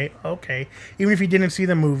 oh, Yeah. okay. Even if you didn't see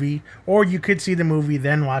the movie, or you could see the movie,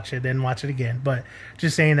 then watch it again. But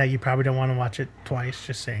just saying that you probably don't want to watch it twice,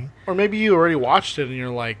 just saying. Or maybe you already watched it and you're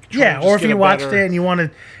like, trying Yeah, to just or if get you a watched better- it and you want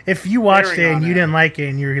to, if you watched bearing it and on you it. didn't like it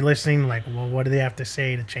and you're listening, like, well, what do they have to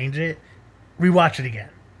say to change it? Rewatch it again.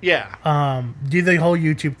 Yeah. Do the whole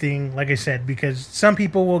YouTube thing, like I said, because some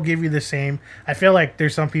people will give you the same. I feel like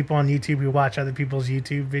there's some people on YouTube who watch other people's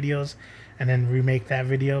YouTube videos and then remake that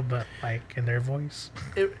video, but like in their voice.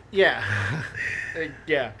 Yeah.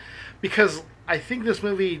 Yeah. Because I think this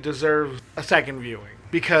movie deserves a second viewing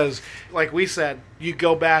because, like we said, you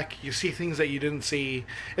go back, you see things that you didn't see.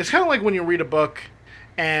 It's kind of like when you read a book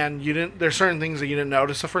and you didn't. There's certain things that you didn't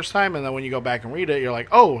notice the first time, and then when you go back and read it, you're like,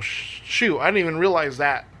 "Oh, shoot! I didn't even realize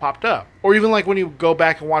that popped up." Or even like when you go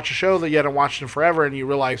back and watch a show that you hadn't watched in forever, and you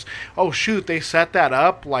realize, "Oh, shoot! They set that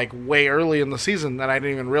up like way early in the season that I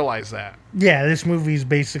didn't even realize that." Yeah, this movie's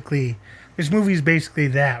basically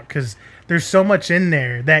that because there's so much in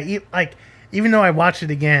there that even though I watch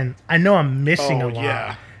it again, I know I'm missing a lot.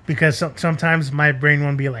 Yeah. Because sometimes my brain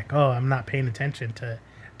won't be like, "Oh, I'm not paying attention to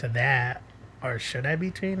that." Or should I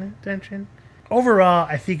be paying attention? Overall,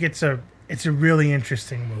 I think it's a really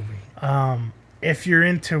interesting movie. If you're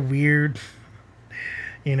into weird,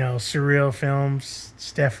 surreal films,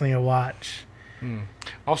 it's definitely a watch.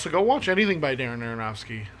 Also, go watch anything by Darren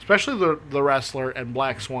Aronofsky, especially the Wrestler and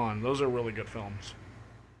Black Swan. Those are really good films.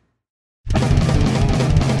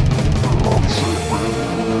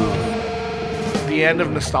 The end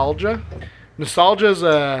of nostalgia. Nostalgia is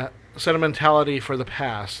a sentimentality for the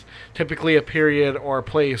past, typically a period or a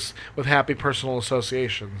place with happy personal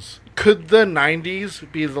associations. Could the 90s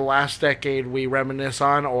be the last decade we reminisce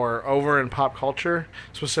on or over in pop culture,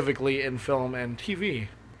 specifically in film and TV?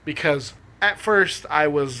 Because at first I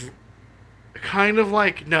was kind of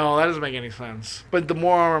like, no, that doesn't make any sense. But the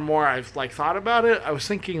more and more I've thought about it, I was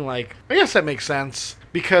thinking I guess that makes sense.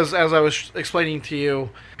 Because as I was explaining to you,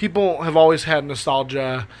 people have always had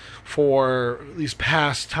nostalgia for these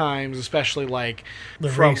past times, especially the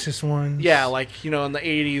racist ones. Yeah, in the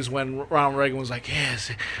 80s when Ronald Reagan was like,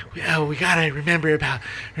 yes, we gotta remember the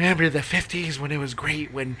 50s when it was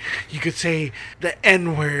great, when you could say the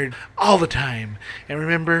N-word all the time. And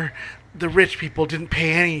remember, the rich people didn't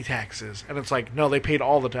pay any taxes. And it's like, no, they paid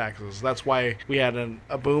all the taxes. That's why we had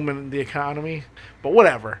a boom in the economy. But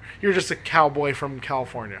whatever. You're just a cowboy from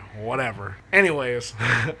California. Whatever. Anyways.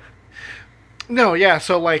 No, yeah,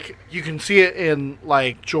 so, you can see it in,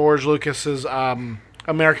 George Lucas's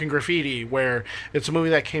American Graffiti, where it's a movie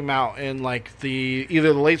that came out in,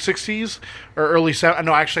 either the late 60s or early 70s.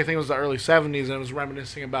 No, actually, I think it was the early 70s, and it was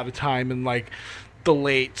reminiscing about a time in, the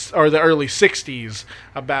late or the early 60s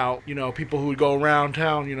about people who would go around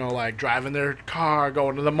town driving their car,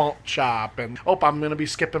 going to the malt shop, and I'm gonna be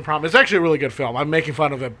skipping prom. It's actually a really good film. I'm making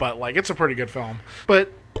fun of it, but it's a pretty good film.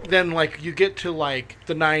 But then you get to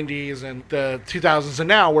the 90s and the 2000s and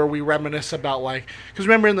now where we reminisce about because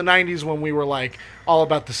remember in the 90s when we were all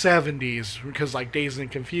about the 70s because Dazed and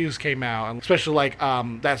Confused came out, and especially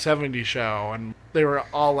that 70s show, and they were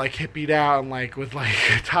all hippied out and with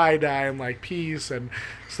tie-dye and peace and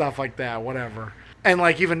stuff like that, whatever. And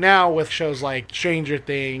even now with shows like Stranger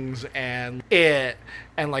Things and It,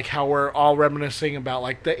 and how we're all reminiscing about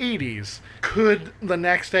the 80s. Could the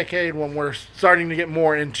next decade, when we're starting to get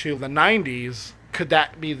more into the 90s, could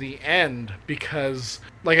that be the end? Because,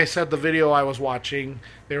 like I said, the video I was watching,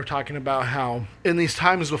 they were talking about how in these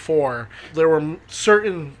times before, there were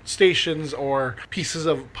certain stations or pieces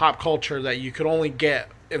of pop culture that you could only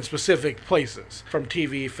get in specific places from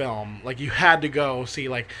TV, film. You had to go see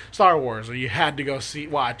Star Wars, or you had to go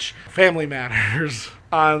watch Family Matters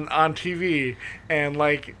on TV, and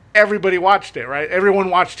everybody watched it, right? Everyone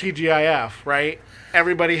watched TGIF, right?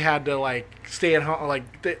 Everybody had to stay at home,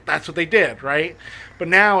 that's what they did, right? But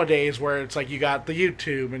nowadays, where it's you got the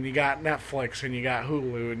YouTube, and you got Netflix, and you got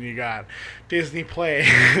Hulu, and you got Disney Play,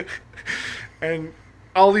 and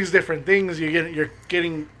all these different things, you're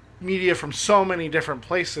getting media from so many different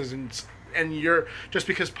places, and you're just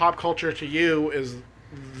because pop culture to you is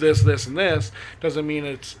this, and this, doesn't mean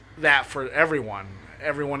it's that for everyone.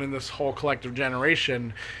 Everyone in this whole collective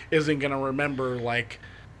generation isn't going to remember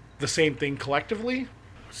the same thing collectively.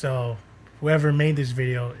 So whoever made this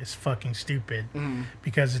video is fucking stupid,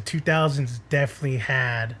 because the 2000s definitely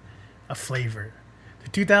had a flavor. The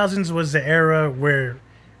 2000s was the era where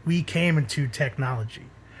we came into technology.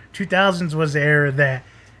 2000s was the era that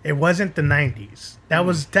it wasn't the 90s. That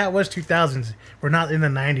was 2000s. We're not in the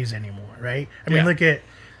 90s anymore, right? I mean, look at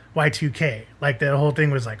Y2K. The whole thing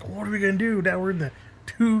was what are we going to do? Now we're in the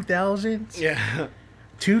 2000s? Yeah.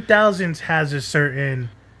 2000s has a certain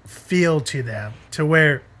feel to them, to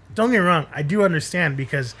where, don't get me wrong, I do understand,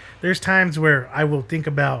 because there's times where I will think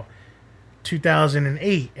about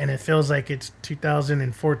 2008 and it feels like it's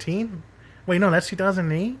 2014. Wait, no, that's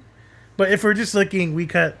 2008? But if we're just looking, we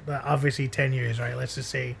cut obviously 10 years, right? Let's just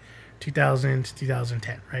say 2000 to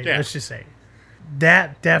 2010, right? Yeah. Let's just say.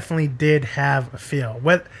 That definitely did have a feel.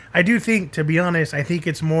 What I do think, to be honest, I think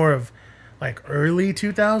it's more of early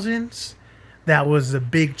 2000s that was the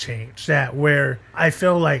big change. That where I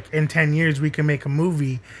feel like in 10 years we can make a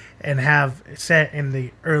movie and have set in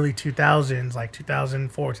the early 2000s, like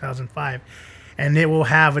 2004, 2005, and it will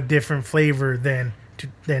have a different flavor than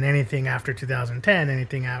anything after 2010,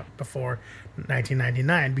 anything out before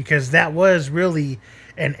 1999, because that was really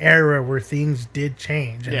an era where things did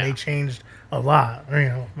change, and they changed a lot. You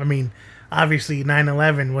know, I mean, obviously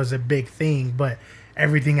 9/11 was a big thing, but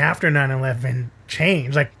everything after 9/11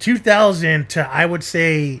 changed. Like 2000 to, I would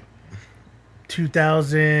say,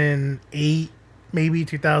 2008, maybe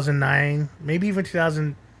 2009, maybe even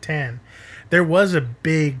 2010, there was a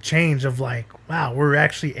big change of like, wow, we're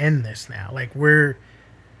actually in this now. Like we're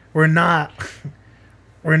not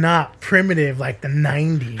primitive like the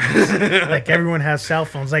 90s. Like everyone has cell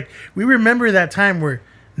phones. Like we remember that time where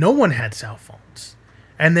no one had cell phones,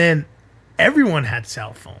 and then everyone had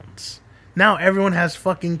cell phones. Now everyone has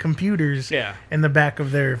fucking computers in the back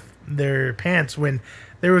of their pants, when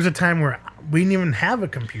there was a time where we didn't even have a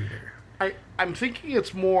computer. I'm thinking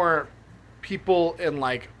it's more people in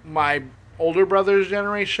like my older brother's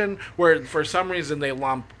generation, where for some reason they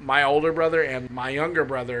lump my older brother and my younger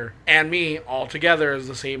brother and me all together as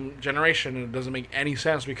the same generation, and it doesn't make any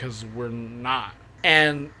sense because we're not.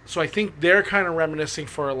 And so I think they're kind of reminiscing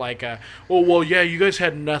for like well, yeah, you guys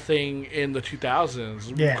had nothing in the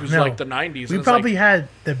 2000s. Yeah, because no. like the 90s. We probably had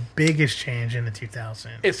the biggest change in the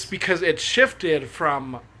 2000s. It's because it shifted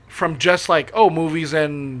from just like, oh, movies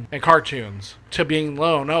and cartoons to being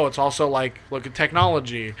no, it's also like, look at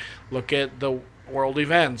technology, look at the world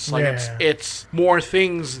events. Like it's more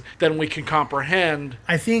things than we can comprehend.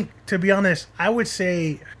 I think, to be honest, I would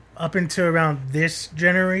say up until around this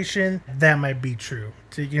generation, that might be true.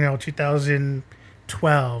 To,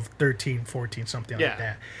 2012, 13, 14, something like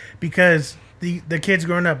that. Because the kids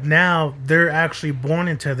growing up now, they're actually born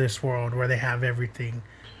into this world where they have everything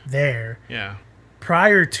there. Yeah.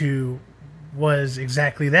 Prior to was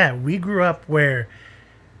exactly that. We grew up where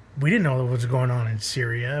we didn't know what was going on in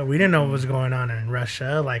Syria. We didn't know what was going on in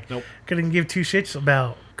Russia. Like, couldn't give two shits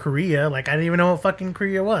about Korea. Like, I didn't even know what fucking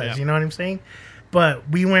Korea was. Yeah. You know what I'm saying? But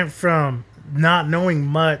we went from not knowing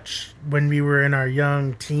much when we were in our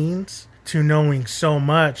young teens to knowing so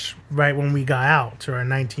much right when we got out to our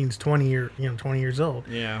 19s, 20 years old.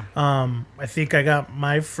 Yeah. I think I got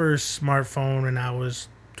my first smartphone when I was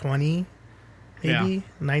 20. Maybe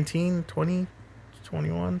 19, 20,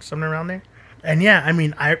 21, something around there. And yeah, I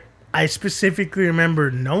mean, I specifically remember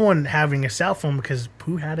no one having a cell phone, because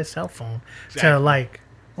who had a cell phone? Exactly. To like,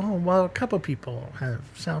 well, a couple people have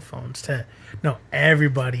cell phones. No,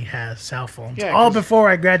 everybody has cell phones. Yeah, all before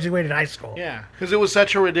I graduated high school. Yeah, because it was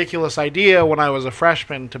such a ridiculous idea when I was a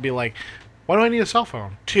freshman to be like, why do I need a cell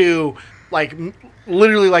phone? To like,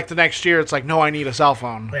 literally like the next year, it's like, no, I need a cell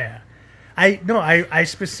phone. Yeah. I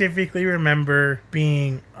specifically remember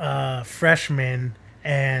being a freshman,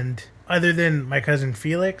 and other than my cousin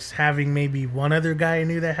Felix, having maybe one other guy I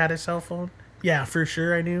knew that had a cell phone. Yeah, for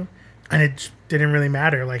sure I knew. And it didn't really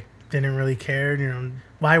matter. Like, didn't really care.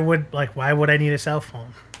 Why would I need a cell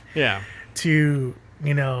phone? Yeah. To,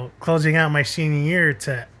 closing out my senior year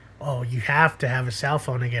to, you have to have a cell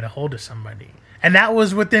phone to get a hold of somebody. And that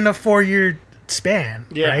was within a 4-year span,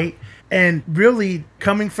 right? And really,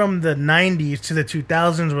 coming from the 90s to the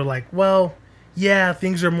 2000s, we're like, well, yeah,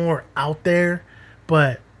 things are more out there,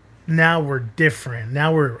 but now we're different.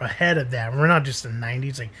 Now we're ahead of that. We're not just the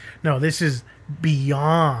 90s. Like, no, this is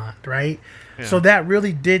beyond, right? Yeah. So that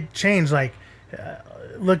really did change. Like,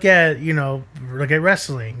 look at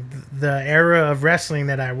wrestling. The era of wrestling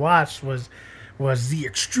that I watched was the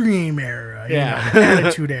Extreme era, the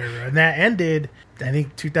Attitude era, and that ended, I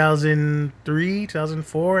think, 2003,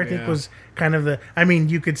 2004, I think was kind of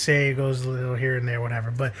you could say it goes a little here and there,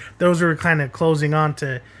 whatever, but those were kind of closing on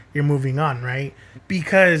to you're moving on, right?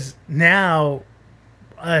 Because now,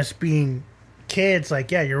 us being kids,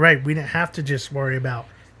 like, yeah, you're right, we didn't have to just worry about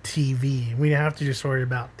TV. We didn't have to just worry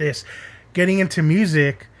about this. Getting into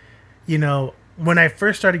music, when I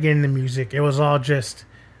first started getting into music, it was all just,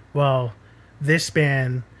 well, this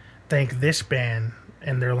band, thank this band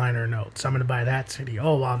and their liner notes. I'm going to buy that CD.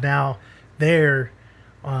 Oh, well, now they're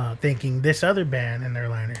thanking this other band and their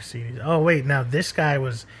liner CDs. Oh, wait, now this guy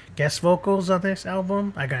was guest vocals on this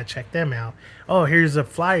album. I got to check them out. Oh, here's a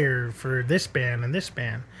flyer for this band and this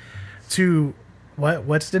band. To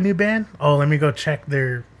what's the new band? Oh, let me go check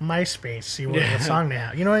their MySpace, see what song they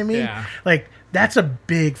have. You know what I mean? Yeah. Like, that's a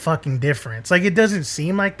big fucking difference. Like, it doesn't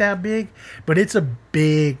seem like that big, but it's a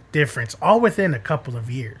big difference, all within a couple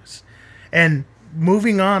of years. And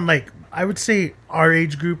moving on, like, I would say our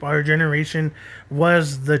age group, our generation,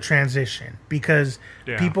 was the transition because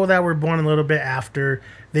people that were born a little bit after,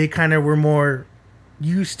 they kind of were more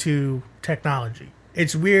used to technology.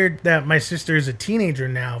 It's weird that my sister is a teenager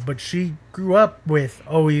now, but she grew up with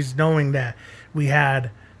always knowing that we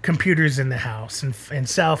had computers in the house and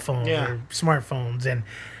cell phones or smartphones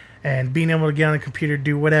and being able to get on the computer,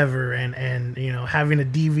 do whatever, and you know, having a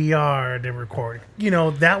DVR to record. You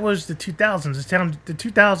know, that was the 2000s. The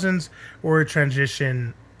 2000s were a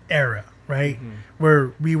transition era, right? Mm-hmm.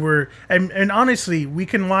 Where we were, and honestly, we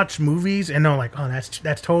can watch movies and know like, oh,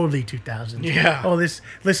 that's totally 2000s. Yeah. Oh,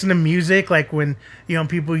 listen to music, like when, you know,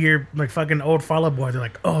 people hear like fucking old Fall Out Boy, they're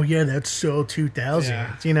like, oh yeah, that's so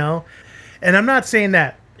 2000s, you know? And I'm not saying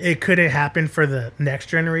that it couldn't happen for the next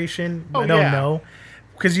generation. I don't know.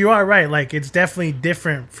 Because you are right. Like, it's definitely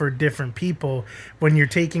different for different people when you're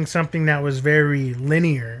taking something that was very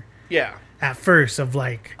linear. Yeah. At first, of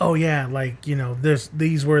like, oh yeah, like, you know,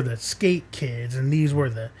 these were the skate kids and these were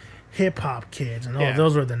the hip hop kids and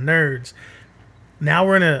those were the nerds. Now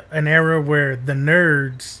we're in an era where the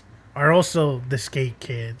nerds are also the skate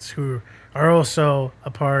kids who are also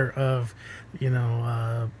a part of, you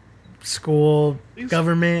know, school,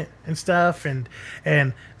 government and stuff, and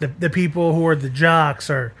the people who are the jocks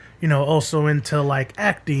are, you know, also into like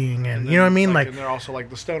acting and you know what I mean, like and they're also like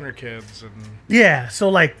the stoner kids and so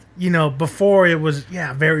like, you know, before it was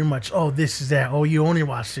very much, oh, this is that, oh, you only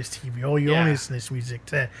watch this TV, oh, you only listen to this music.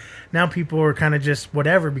 That now people are kind of just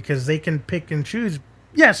whatever because they can pick and choose.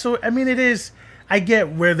 So I mean, it is, I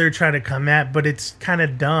get where they're trying to come at, but it's kind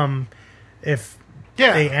of dumb if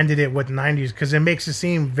they ended it with 90s because it makes it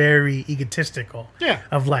seem very egotistical. Yeah.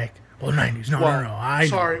 Of like, well, 90s. No.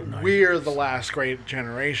 We're the last great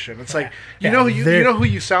generation. It's like, you know who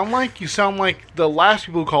you sound like? You sound like the last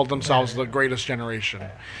people who called themselves the greatest generation.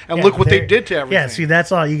 And look what they did to everything. Yeah, see,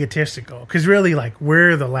 that's all egotistical. Because really, like,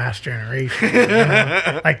 we're the last generation. You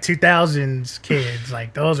know? Like, 2000s kids,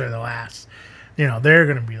 like, those are the last. You know, they're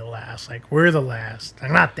going to be the last. Like, we're the last. Like,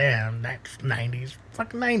 not them. That's 90s.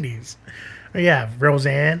 Fucking 90s. Yeah,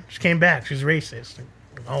 Roseanne. She came back. She's racist.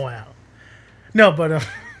 Oh wow. No, but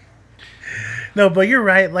you're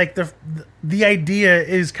right. Like the idea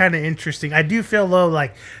is kind of interesting. I do feel though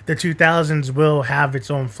like the 2000s will have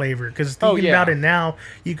its own flavor because thinking about it now,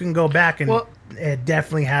 you can go back and it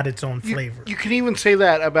definitely had its own flavor. You can even say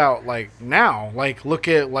that about like now. Like look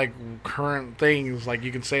at like current things. Like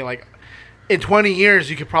you can say like, in 20 years,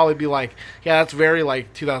 you could probably be like, yeah, that's very,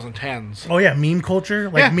 like, 2010s. Oh, yeah, meme culture?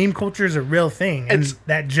 Like, meme culture is a real thing, and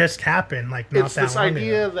that just happened, like, not that long ago. It's this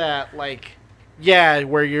idea that, like,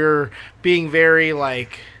 where you're being very,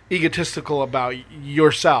 like, egotistical about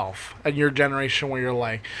yourself and your generation, where you're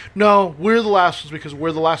like, no, we're the last ones because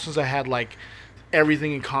we're the last ones that had, like,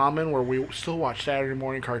 everything in common, where we still watch Saturday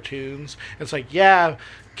morning cartoons. It's like,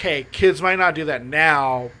 okay, kids might not do that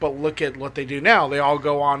now, but look at what they do now. They all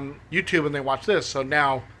go on YouTube and they watch this. So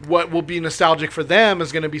now what will be nostalgic for them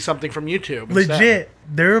is going to be something from YouTube. Legit.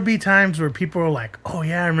 There will be times where people are like, oh,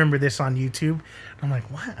 yeah, I remember this on YouTube. I'm like,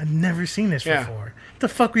 what? I've never seen this before. What the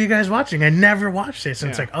fuck were you guys watching? I never watched this. And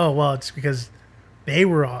it's like, oh, well, it's because they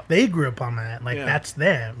grew up on that. Like, that's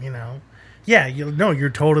them, you know? Yeah, you're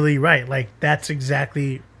totally right. Like, that's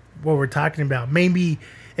exactly what we're talking about. Maybe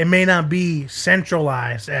it may not be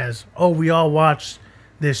centralized as, oh, we all watch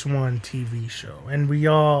this one TV show and we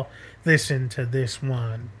all listen to this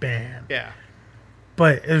one band. Yeah.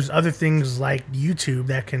 But there's other things like YouTube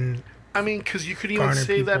that can. I mean, because you could even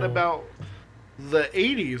say that about the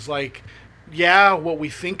 80s. Like, what we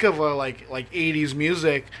think of like 80s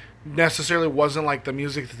music necessarily wasn't like the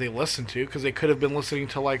music that they listened to, because they could have been listening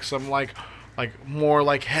to like some like more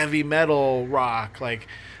like heavy metal rock, like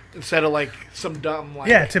instead of like some dumb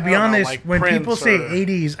like, to be honest, like when Prince people say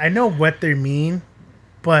 80s, I know what they mean,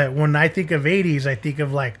 but when I think of 80s, I think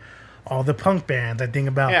of like all the punk bands. I think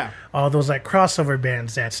about all those like crossover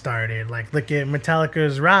bands that started. Like look at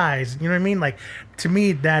Metallica's Rise. You know what I mean? Like to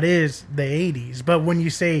me, that is the 80s. But when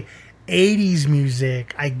you say 80s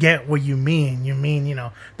music, I get what you mean. You mean, you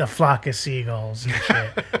know, the Flock of Seagulls and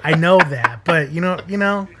shit. I know that, but you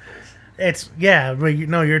know, it's but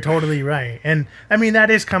you're totally right. And I mean,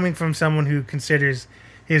 that is coming from someone who considers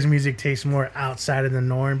his music taste more outside of the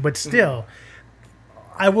norm, but still,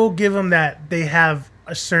 I will give them that they have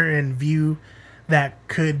a certain view that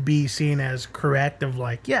could be seen as correct of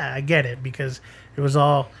like, I get it, because it was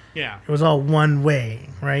all one way,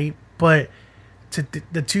 right? But to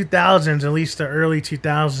the 2000s, at least the early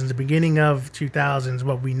 2000s, the beginning of 2000s,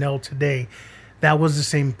 what we know today, that was the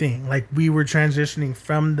same thing. Like we were transitioning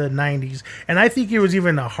from the 90s, and I think it was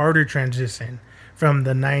even a harder transition from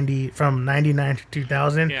 99 to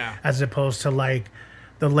 2000, Yeah. as opposed to like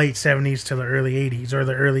the late 70s to the early 80s, or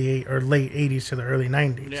the late 80s to the early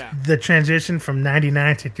 90s. Yeah. The transition from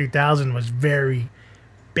 99 to 2000 was very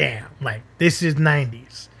bam. Like, this is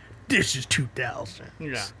 90s. This is 2000.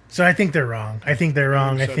 Yeah. So I think they're wrong. I think, so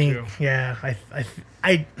too. yeah,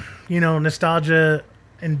 I, nostalgia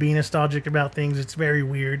and being nostalgic about things, it's very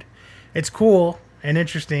weird. It's cool and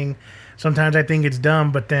interesting. Sometimes I think it's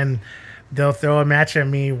dumb, but then they'll throw a match at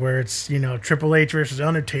me where it's, Triple H versus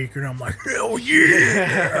Undertaker, and I'm like, hell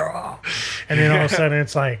yeah! And then all of a sudden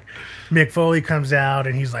it's like, Mick Foley comes out,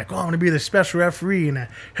 and he's like, oh, I'm going to be the special referee in a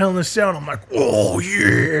Hell in a Cell, and I'm like, oh,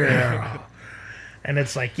 yeah! And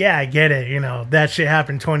it's like, yeah, I get it. That shit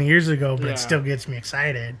happened 20 years ago, but Yeah. it still gets me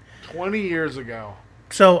excited. 20 years ago.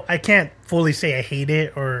 So I can't fully say I hate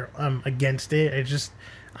it or I'm against it. It's just,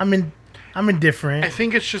 I'm indifferent. I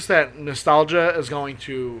think it's just that nostalgia is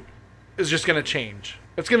just going to change.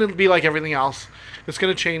 It's going to be like everything else. It's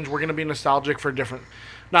going to change. We're going to be nostalgic for different,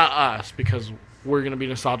 not us, because we're going to be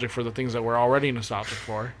nostalgic for the things that we're already nostalgic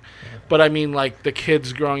for. But I mean, like, the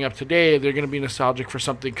kids growing up today, they're going to be nostalgic for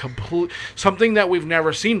something something that we've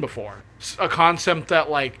never seen before. A concept that,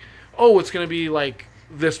 like, oh, it's going to be like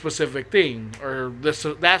this specific thing or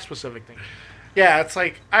that specific thing. Yeah, it's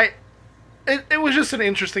like it was just an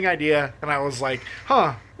interesting idea, and I was like,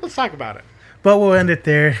 let's talk about it. But we'll end it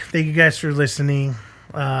there. Thank you guys for listening.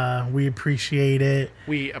 We appreciate it.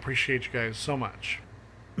 We appreciate you guys so much.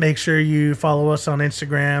 Make sure you follow us on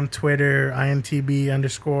Instagram, Twitter,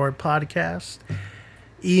 INTB_podcast.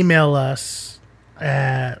 Email us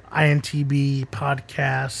at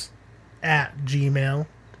intbpodcast@gmail.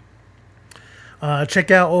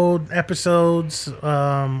 Check out old episodes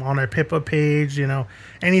on our Pippa page.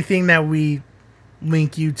 Anything that we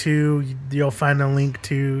link you to, you'll find a link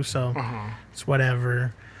to. So it's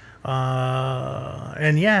whatever.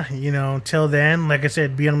 And yeah, till then, like I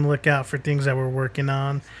said, be on the lookout for things that we're working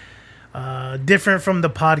on. Different from the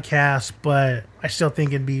podcast, but I still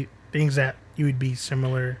think it'd be things that you would be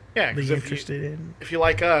similarly interested in. If you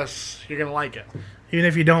like us, you're gonna like it. Even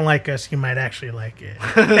if you don't like us, you might actually like it.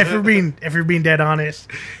 if you're being dead honest,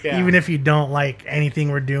 Yeah. even if you don't like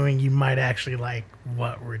anything we're doing, you might actually like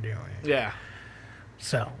what we're doing. Yeah.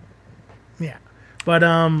 So, yeah. But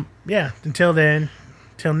yeah. Until then,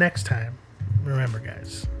 till next time. Remember,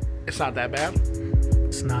 guys, It's not that bad.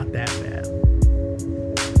 it's not that bad.